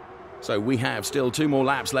 So we have still 2 more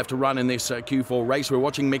laps left to run in this Q4 race. We're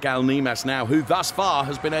watching Mikael Nimas now, who thus far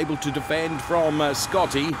has been able to defend from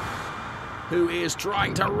Scotty, who is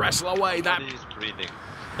trying to wrestle away that... He's breathing.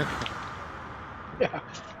 Yeah.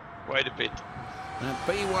 Quite a bit.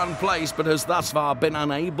 P1 place, but has thus far been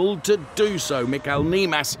unable to do so. Mikael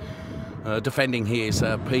Nimas defending his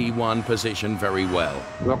P1 position very well.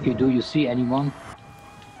 Rocky, do you see anyone?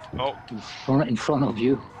 Oh. In front of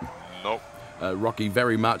you? Nope. Rocky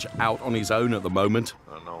very much out on his own at the moment.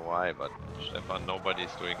 I don't know why, but Stefan,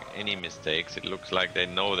 nobody's doing any mistakes. It looks like they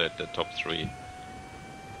know that the top 3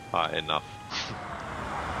 are enough.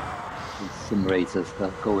 SimRacers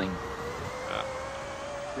are going.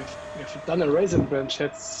 We've done a race in Branch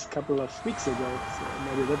Hats a couple of weeks ago, so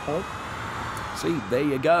maybe that helped. See, there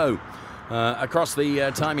you go. Across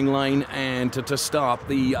the timing line, and to start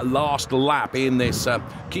the last lap in this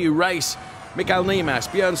Q race, Mikael Nimas,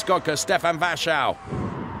 Björn Skodka, Stefan Waschau.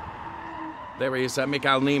 There is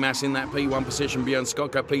Mikael Nimas in that P1 position, Björn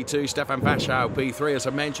Skodka P2, Stefan Waschau P3. As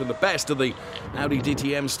I mentioned, the best of the Audi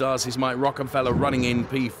DTM stars is Mike Rockenfeller running in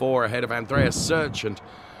P4 ahead of Andreas Search, and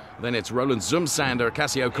then it's Roland Zumsander,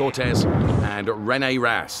 Cassio Cortes, and René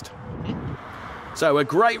Rast. So a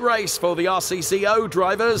great race for the RCCO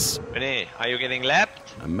drivers. René, are you getting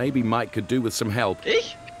lapped? And maybe Mike could do with some help.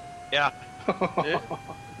 Ich? Yeah.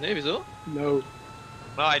 Nee, wieso? No.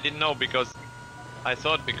 No, I didn't know because I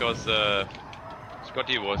thought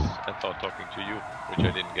Scotty was, I thought, talking to you, which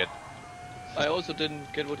I didn't get. I also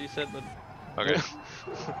didn't get what he said, but... Okay.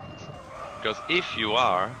 Because if you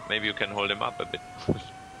are, maybe you can hold him up a bit.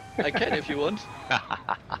 I can if you want.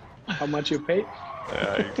 How much you pay?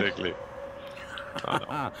 Yeah, exactly.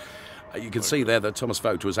 You can see there that Thomas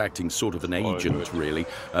Vogt was acting sort of an agent, really,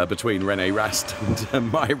 between René Rast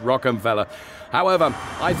and Mike Rockenfeller. However,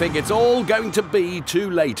 I think it's all going to be too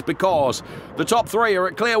late, because the top 3 are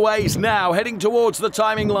at clear ways now, heading towards the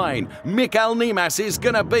timing line. Mikael Nimas is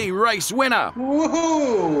going to be race winner.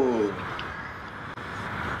 Woohoo!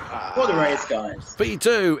 What a race, guys.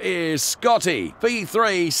 P2 is Scotty.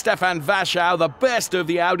 P3, Stefan Waschau. The best of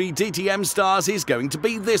the Audi DTM stars is going to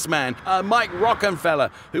be this man, Mike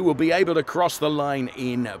Rockenfeller, who will be able to cross the line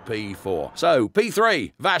in P4. So,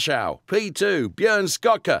 P3, Waschau. P2, Björn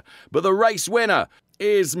Skodka. But the race winner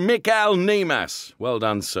is Mikael Nimas. Well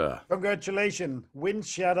done, sir. Congratulations, Wind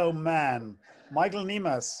Shadow Man. Michael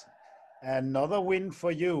Nimas, another win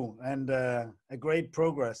for you, and a great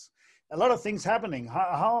progress. A lot of things happening.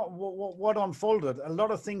 What unfolded? A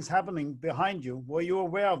lot of things happening behind you. Were you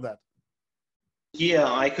aware of that?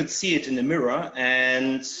 Yeah, I could see it in the mirror,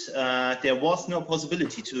 and there was no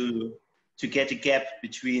possibility to get a gap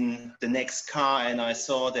between the next car, and I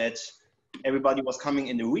saw that everybody was coming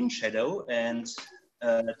in the wind shadow, and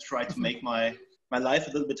tried to make my life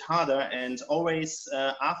a little bit harder. And always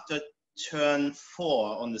after turn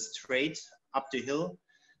 4 on the straight up the hill,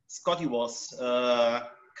 Scotty was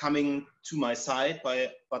coming to my side,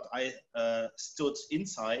 but I stood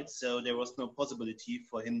inside, so there was no possibility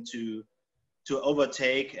for him to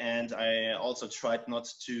overtake, and I also tried not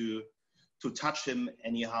to touch him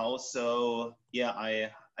anyhow. So yeah,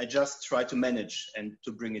 I just tried to manage and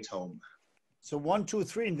to bring it home. So 1, 2,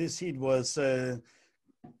 3 in this heat was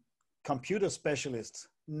computer specialists,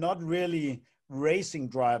 not really racing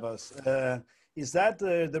drivers. Is that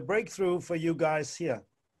the breakthrough for you guys here?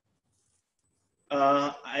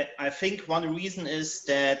 I think one reason is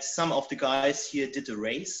that some of the guys here did a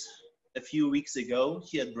race a few weeks ago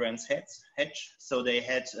here at Brands Hatch, so they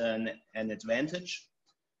had an advantage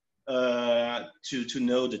to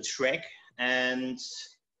know the track. And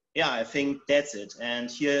yeah, I think that's it.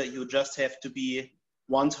 And here you just have to be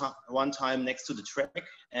one time next to the track,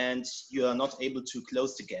 and you are not able to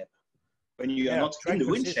close the gap. When you are not in the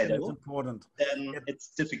wind shadow, then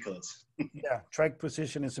it's difficult. Yeah, track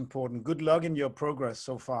position is important. Good luck in your progress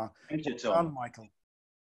so far. Thank you, Tom. Michael.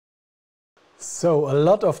 So a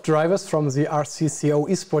lot of drivers from the RCCO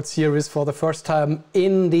Esports Series for the first time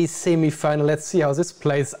in the semi-final. Let's see how this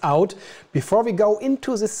plays out. Before we go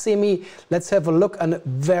into the semi, let's have a look at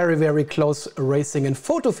very, very close racing and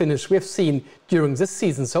photo finish we've seen during this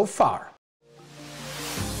season so far.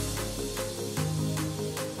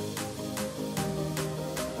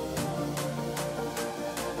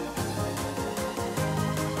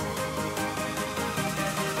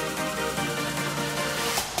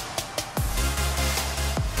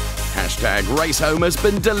 Race Home has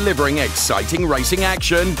been delivering exciting racing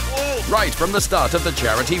action right from the start of the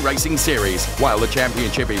Charity Racing Series. While the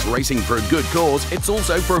championship is racing for a good cause, it's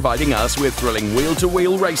also providing us with thrilling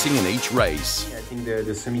wheel-to-wheel racing in each race. I think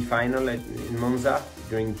the semi-final in Monza,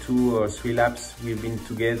 during 2 or 3 laps, we've been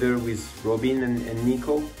together with Robin and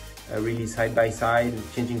Nico, really side by side,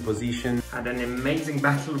 changing position. Had an amazing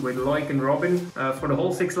battle with Loïc and Robin for the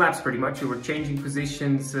whole 6 laps pretty much. We were changing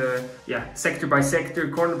positions, sector by sector,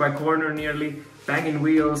 corner by corner nearly, banging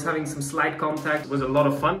wheels, having some slight contact. It was a lot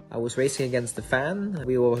of fun. I was racing against the fan.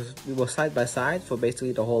 We were side by side for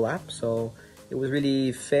basically the whole lap, so it was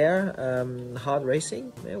really fair, hard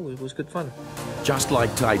racing. Yeah, it was good fun. Just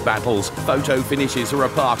like tight battles, photo finishes are a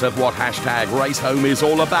part of what Race Home is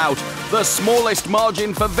all about. The smallest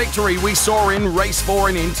margin for victory we saw in race 4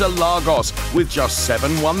 in Interlagos, with just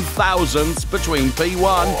 7 1/1000ths between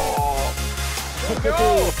P1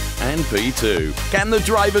 and P2. Can the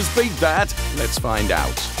drivers beat that? Let's find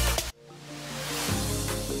out.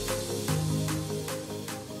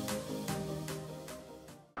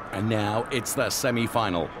 And now it's the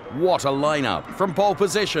semi-final. What a lineup. From pole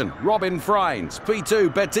position, Robin Frijns.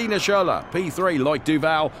 P2, Bettina Schöller. P3, Loïc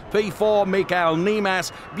Duval. P4, Mikael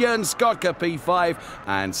Niemas. Björn Skotka, P5.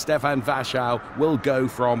 And Stefan Waschau will go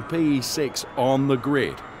from P6 on the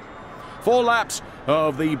grid. 4 laps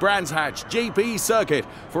of the Brands Hatch GP circuit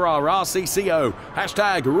for our RCCO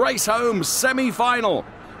Race Home semi-final.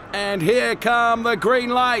 And here come the green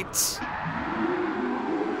lights.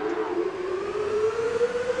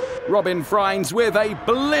 Robin Frijns with a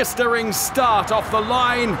blistering start off the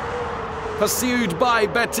line, pursued by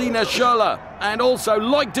Bettina Schöller. And also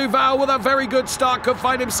Loïc Duval with a very good start could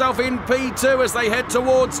find himself in P2 as they head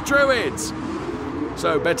towards Druids.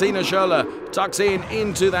 So Bettina Schöller tucks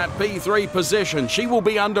into that P3 position. She will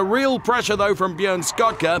be under real pressure though from Björn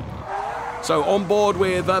Skotka. So on board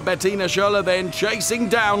with Bettina Schöller then chasing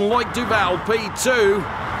down Loïc Duval, P2.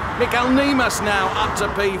 Mikael Niemas now up to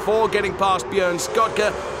P4, getting past Björn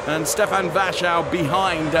Skotka, and Stefan Waschau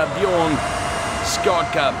behind Björn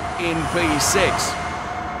Skotka in P6.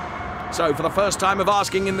 So for the first time of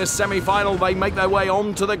asking in this semi-final, they make their way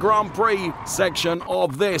on to the Grand Prix section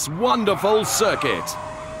of this wonderful circuit.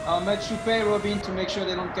 How much you pay, Robin, to make sure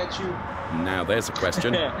they don't catch you? Now there's a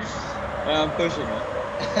question. I'm pushing it.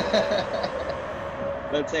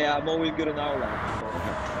 Let's say I'm always good in our lap.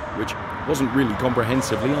 Which wasn't really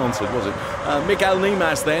comprehensively answered, was it? Mikael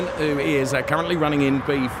Niemas then, who is currently running in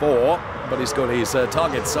P4, but he's got his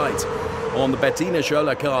target sights on the Bettina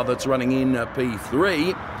Schöller car that's running in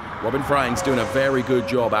P3. Robin Frijns doing a very good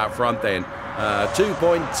job out front then.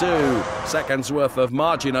 2.2 seconds worth of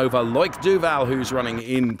margin over Loïc Duval, who's running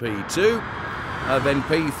in P2. Then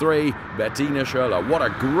P3, Bettina Schöller. What a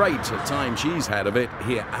great time she's had of it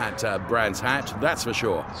here at Brands Hatch, that's for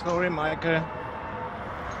sure. Sorry, Michael.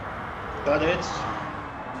 Got it.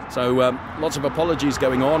 So lots of apologies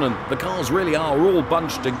going on, and the cars really are all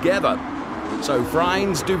bunched together. So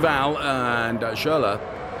Frijns, Duval and Schöller,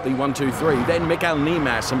 the 1, 2, 3. Then Mikael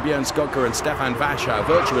Niemas and Björn Skotka and Stefan Waschau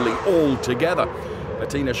virtually all together.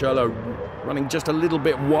 Bettina Schöller running just a little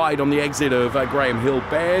bit wide on the exit of Graham Hill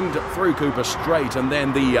Bend through Cooper Straight, and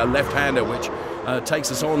then the left-hander which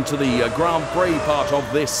takes us on to the Grand Prix part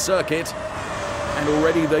of this circuit. And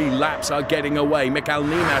already the laps are getting away. Mikael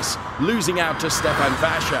Nimas losing out to Stefan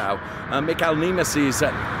Vaschau. Mikael Nimas'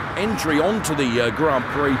 entry onto the Grand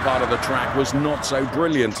Prix part of the track was not so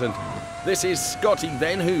brilliant. And this is Scotty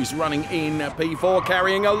then, who's running in P4,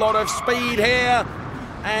 carrying a lot of speed here.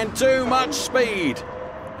 And too much speed.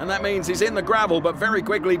 And that means he's in the gravel, but very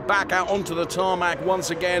quickly back out onto the tarmac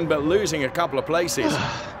once again, but losing a couple of places.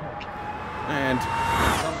 And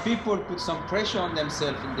some people put some pressure on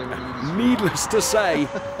themselves in the release. Needless to say,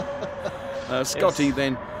 Scotty yes.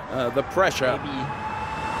 Then the pressure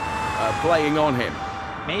playing on him.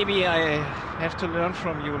 Maybe I have to learn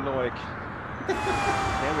from you, Loïc.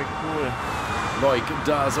 Very cool. Loïc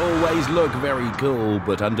does always look very cool,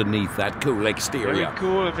 but underneath that cool exterior, very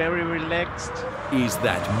cool, very relaxed, is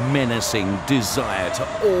that menacing desire to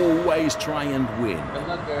always try and win. But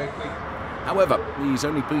not very quick. However, he's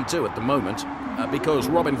only P2 at the moment because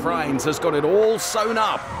Robin Frijns has got it all sewn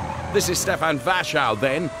up. This is Stefan Vaschau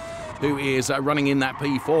then, who is running in that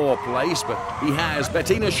P4 place, but he has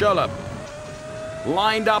Bettina Schöller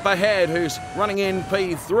lined up ahead, who's running in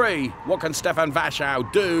P3. What can Stefan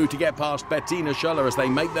Vaschau do to get past Bettina Schöller as they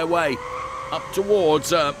make their way up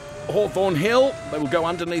towards Hawthorne Hill? They will go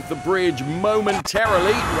underneath the bridge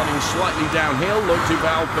momentarily, running slightly downhill. Loïc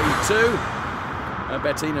Duval P2.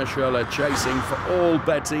 Bettina Schöller chasing for all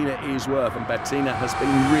Bettina is worth, and Bettina has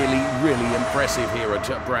been really, really impressive here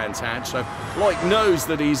at Brands Hatch. So Loïc knows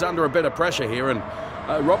that he's under a bit of pressure here, and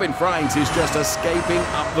Robin Frijns is just escaping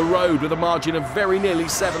up the road with a margin of very nearly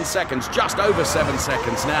 7 seconds, just over 7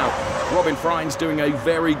 seconds now. Robin Frijns doing a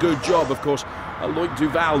very good job. Of course, Loïc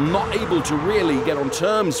Duval not able to really get on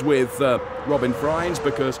terms with Robin Frijns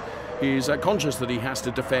because he's conscious that he has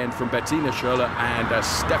to defend from Bettina Schöller and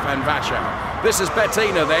Stefan Vaschau. This is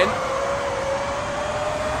Bettina then.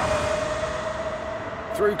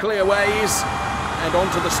 Through clear ways and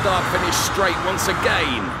onto the start-finish straight once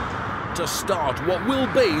again to start what will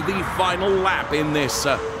be the final lap in this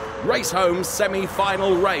race home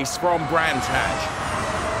semi-final race from Brands Hatch.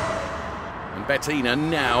 And Bettina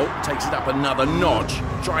now takes it up another notch,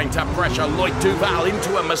 trying to pressure Loïc Duval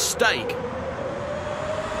into a mistake.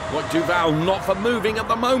 Loïc Duval not for moving at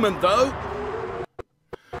the moment, though.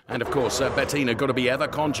 And, of course, Bettina got to be ever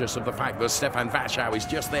conscious of the fact that Stefan Vaschau is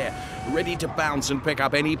just there, ready to bounce and pick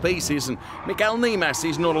up any pieces. And Mikael Nimas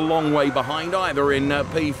is not a long way behind either in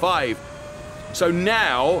P5. So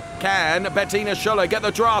now, can Bettina Schöller get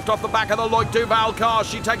the draft off the back of the Loïc Duval car?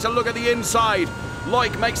 She takes a look at the inside.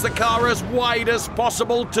 Loïc makes the car as wide as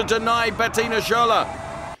possible to deny Bettina Schöller.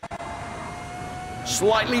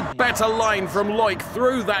 Slightly better line from Loïc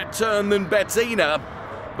through that turn than Bettina,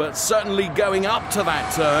 but certainly going up to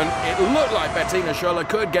that turn, it looked like Bettina Schöller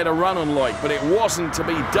could get a run on Loïc, but it wasn't to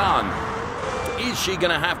be done. Is she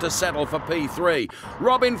going to have to settle for P3?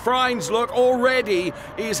 Robin Frijns, look, already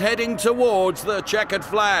is heading towards the checkered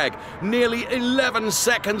flag. Nearly 11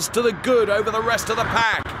 seconds to the good over the rest of the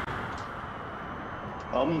pack.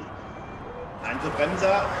 Well,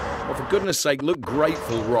 for goodness sake, look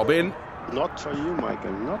grateful, Robin. Not for you,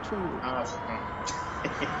 Michael, not for you.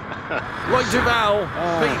 Loïc Duval,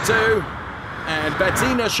 P2, and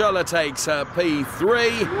Bettina Schöller takes her P3.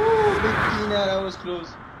 Ooh, Bettina, that was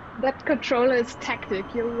close. That controller is tactic.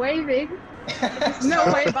 You're waving. There's no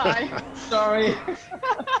way by. Sorry.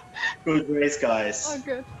 Good race, guys. Oh,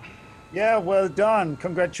 good. Yeah, well done.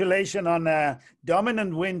 Congratulations on a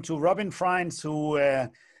dominant win to Robin Frijns, who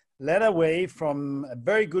led away from a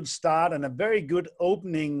very good start and a very good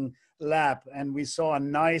opening lap. And we saw a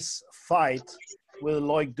nice fight with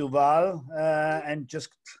Loïc Duval and just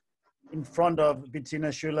in front of Bettina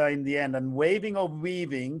Schöller in the end. And waving or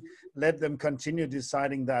weaving, let them continue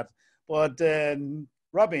deciding that. But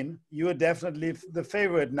Robin, you are definitely the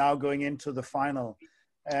favorite now going into the final.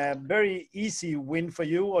 Very easy win for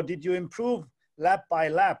you, or did you improve lap by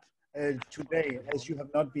lap today, as you have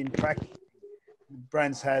not been practicing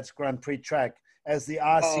Brands Hatch Grand Prix track, as the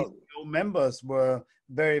RCCO members were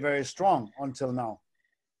very, very strong until now?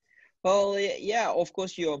 Well, yeah, of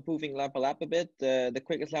course you're improving lap by lap a bit. The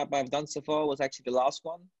quickest lap I've done so far was actually the last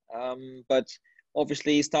one. But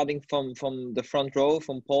obviously starting from the front row,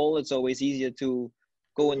 from pole, it's always easier to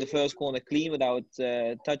go in the first corner clean without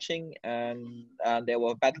touching. And they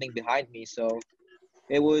were battling behind me. So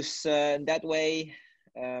it was in that way,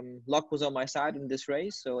 luck was on my side in this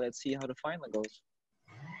race. So let's see how the final goes.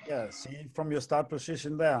 Yeah, see from your start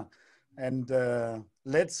position there. And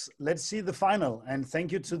let's see the final. And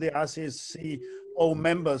thank you to the RCCO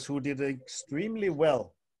members who did extremely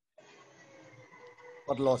well.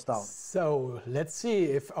 but lost out. So let's see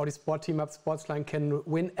if Audi Sport Team Up Sportsline can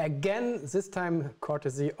win again, this time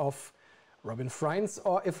courtesy of Robin Frijns,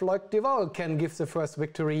 or if Loïc Duval can give the first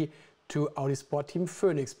victory to Audi Sport Team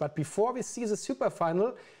Phoenix. But before we see the super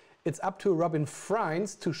final, it's up to Robin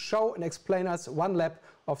Frijns to show and explain us one lap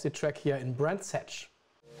of the track here in Brands Hatch.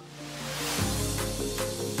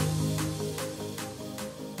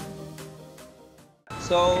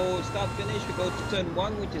 So start finish, we go to turn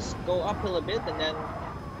 1, we just go uphill a bit and then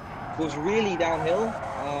goes really downhill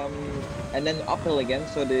and then uphill again.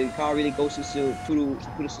 So the car really goes to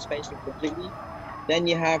the suspension completely. Then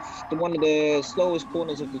you have one of the slowest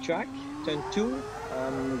corners of the track, turn 2.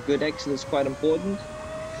 Good exit is quite important.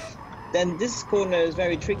 Then this corner is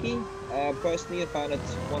very tricky. Personally, I found it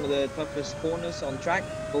one of the toughest corners on track.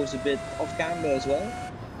 Goes a bit off camber as well.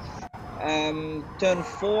 Turn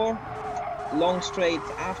 4. Long straight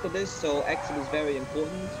after this, so exit is very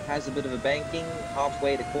important. Has a bit of a banking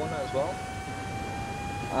halfway the corner as well.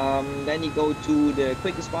 Then you go to the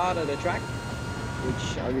quickest part of the track,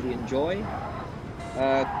 which I really enjoy.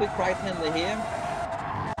 Quick right-hander here.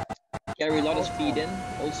 Carry a lot of speed in,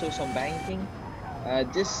 also some banking.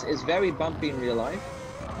 This is very bumpy in real life.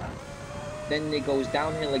 Then it goes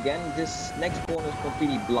downhill again. This next corner is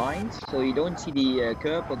completely blind, so you don't see the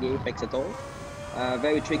curb or the apex at all.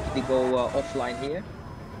 Very tricky to go offline here.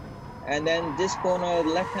 And then this corner, the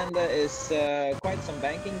left-hander, is quite some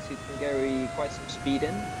banking, so you can carry quite some speed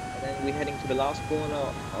in. And then we're heading to the last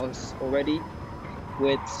corner already,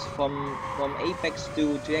 with from apex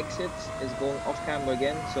to exit is going off camber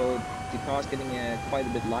again, so the car's getting quite a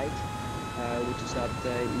bit light, which is not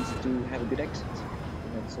easy to have a good exit.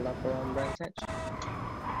 And that's a lap around Brands Hatch.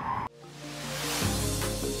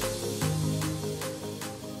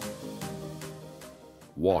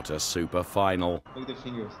 What a super final. Look at the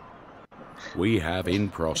fingers. We have in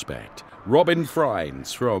prospect Robin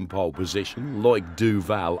Frijns from pole position, Loïc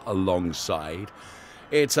Duval alongside.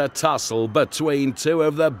 It's a tussle between two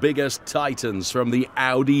of the biggest titans from the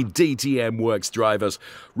Audi DTM works drivers.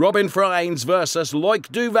 Robin Frijns versus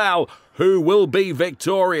Loïc Duval, who will be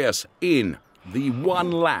victorious in the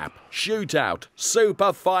one-lap shootout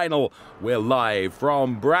super final. We're live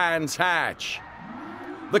from Brands Hatch.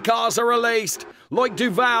 The cars are released. Loïc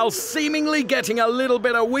Duval seemingly getting a little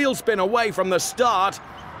bit of wheel spin away from the start.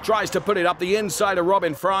 Tries to put it up the inside of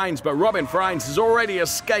Robin Frijns, but Robin Frijns has already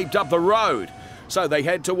escaped up the road. So they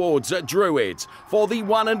head towards Druids for the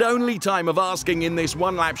one and only time of asking in this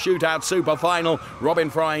one-lap shootout super final.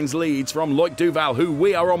 Robin Frijns leads from Loïc Duval, who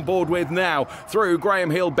we are on board with now, through Graham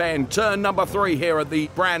Hill Bend, turn number 3 here at the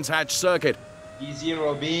Brands Hatch circuit. Easy,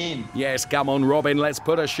 Robin. Yes, come on, Robin, let's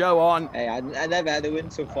put a show on. Hey, I never had a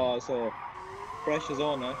win so far, so pressure's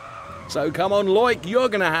on, huh? So come on, Loïc, you're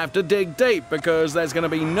going to have to dig deep because there's going to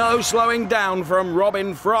be no slowing down from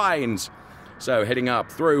Robin Frijns. So heading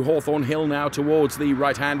up through Hawthorne Hill now towards the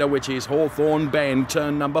right-hander, which is Hawthorne Bend,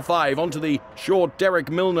 turn number 5, onto the short Derek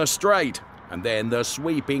Milner straight. And then the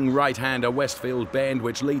sweeping right-hander Westfield Bend,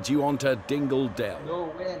 which leads you onto Dingle Dell.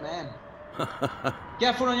 No way, man.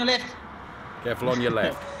 Careful on your left. Careful on your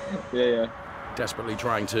left. Yeah. Desperately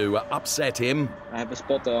trying to upset him. I have a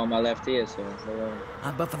spotter on my left here, so...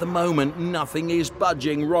 But for the moment, nothing is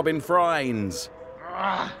budging Robin Frijns.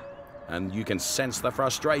 And you can sense the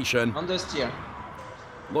frustration. Understeer.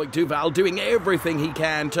 Loïc Duval doing everything he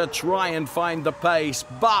can to try and find the pace,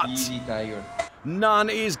 but... Easy, Tiger. None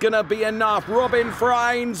is going to be enough. Robin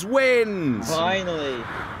Frijns wins. Finally.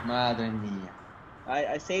 Madre mia.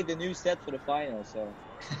 I saved a new set for the final, so...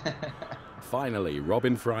 Finally,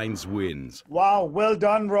 Robin Frijns wins. Wow, well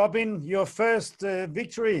done, Robin. Your first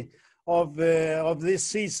victory of this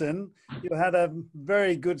season. You had a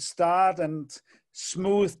very good start and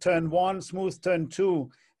smooth turn 1, smooth turn 2.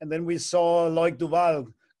 And then we saw Loïc Duval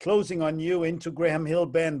closing on you into Graham Hill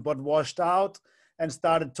Bend, but washed out and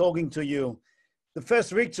started talking to you. The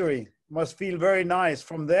first victory must feel very nice.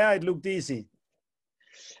 From there, it looked easy.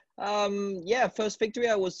 Yeah, first victory.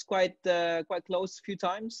 I was quite close a few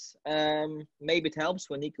times. Maybe it helps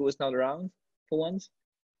when Nico was not around for once.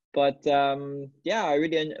 But yeah, I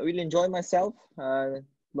really enjoyed myself.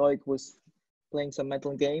 Loïc was playing some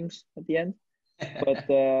mental games at the end, but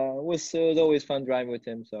it was always fun driving with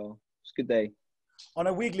him. So it's a good day. On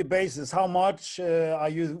a weekly basis, how much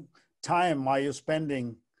time are you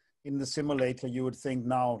spending in the simulator? You would think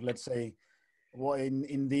now, let's say,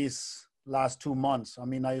 in these last 2 months. I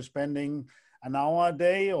mean, are you spending an hour a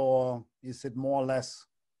day, or is it more or less?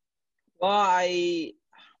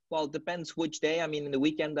 Well, it depends which day. I mean, in the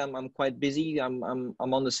weekend, I'm quite busy. I'm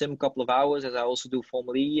on the sim a couple of hours, as I also do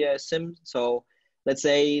Formula E sim. So let's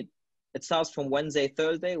say it starts from Wednesday,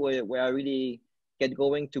 Thursday, where I really get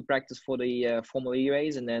going to practice for the Formula E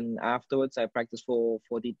race, and then afterwards I practice for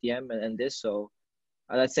DTM and this. So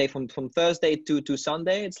let's say from Thursday to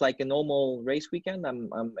Sunday, it's like a normal race weekend.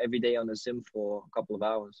 I'm every day on the sim for a couple of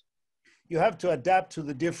hours. You have to adapt to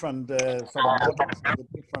the different sort of models, the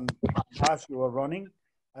different cars you are running.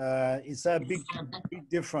 Is there a big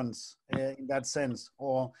difference in that sense,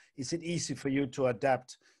 or is it easy for you to adapt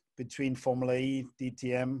between Formula E,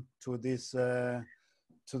 DTM to this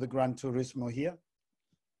to the Gran Turismo here?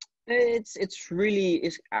 It's really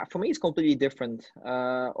for me it's completely different.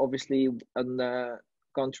 Obviously on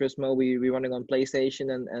Gran Turismo we're running on PlayStation,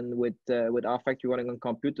 and with R-Factor we're running on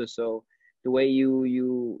computer, so the way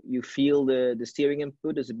you feel the steering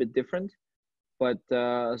input is a bit different. But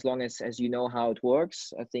as long as you know how it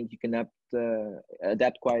works, I think you can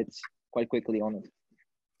adapt quite quickly on it.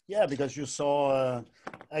 Yeah, because you saw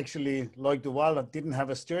actually Loïc Duval that didn't have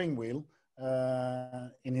a steering wheel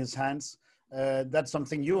in his hands. That's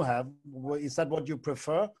something you have. Is that what you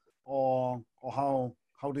prefer, or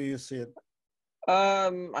how do you see it?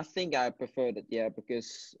 I think I preferred it, yeah, because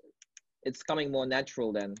it's coming more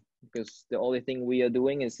natural then. Because the only thing we are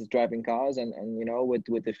doing is driving cars, and you know,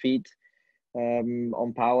 with the feet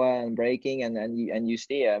on power and braking, and you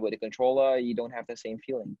steer. With the controller, you don't have the same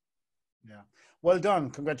feeling. Yeah, well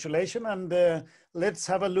done, congratulations, and let's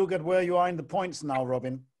have a look at where you are in the points now,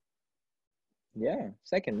 Robin. Yeah,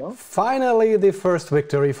 second, no? Finally, the first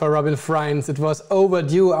victory for Robin Frijns. It was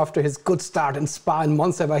overdue after his good start in Spa and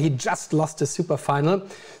Monza, where he just lost the super final.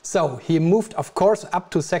 So he moved, of course, up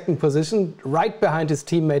to second position, right behind his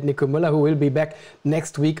teammate Nico Müller, who will be back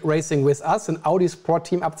next week racing with us. And Audi Sport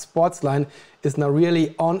Team Up Sportsline is now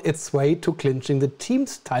really on its way to clinching the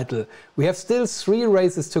team's title. We have still 3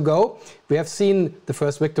 races to go. We have seen the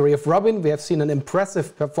first victory of Robin. We have seen an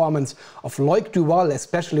impressive performance of Loïc Duval,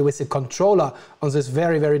 especially with the controller on this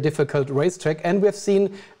very, very difficult racetrack. And we have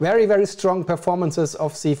seen very, very strong performances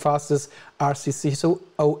of the fastest RCCO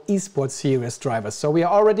Esports Series drivers. So we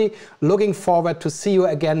are already looking forward to see you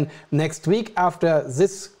again next week after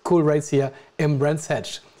this cool race here in Brands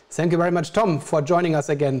Hatch. Thank you very much, Tom, for joining us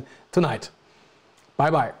again tonight.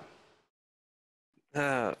 Bye-bye.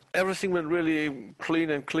 Everything went really clean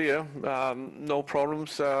and clear. No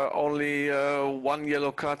problems. Only one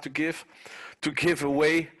yellow card to give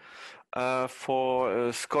away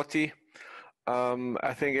for Scotty.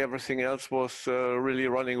 I think everything else was really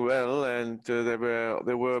running well, and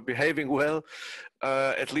they were behaving well.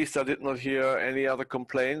 At least I did not hear any other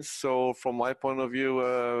complaints. So from my point of view,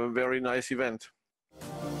 a very nice event.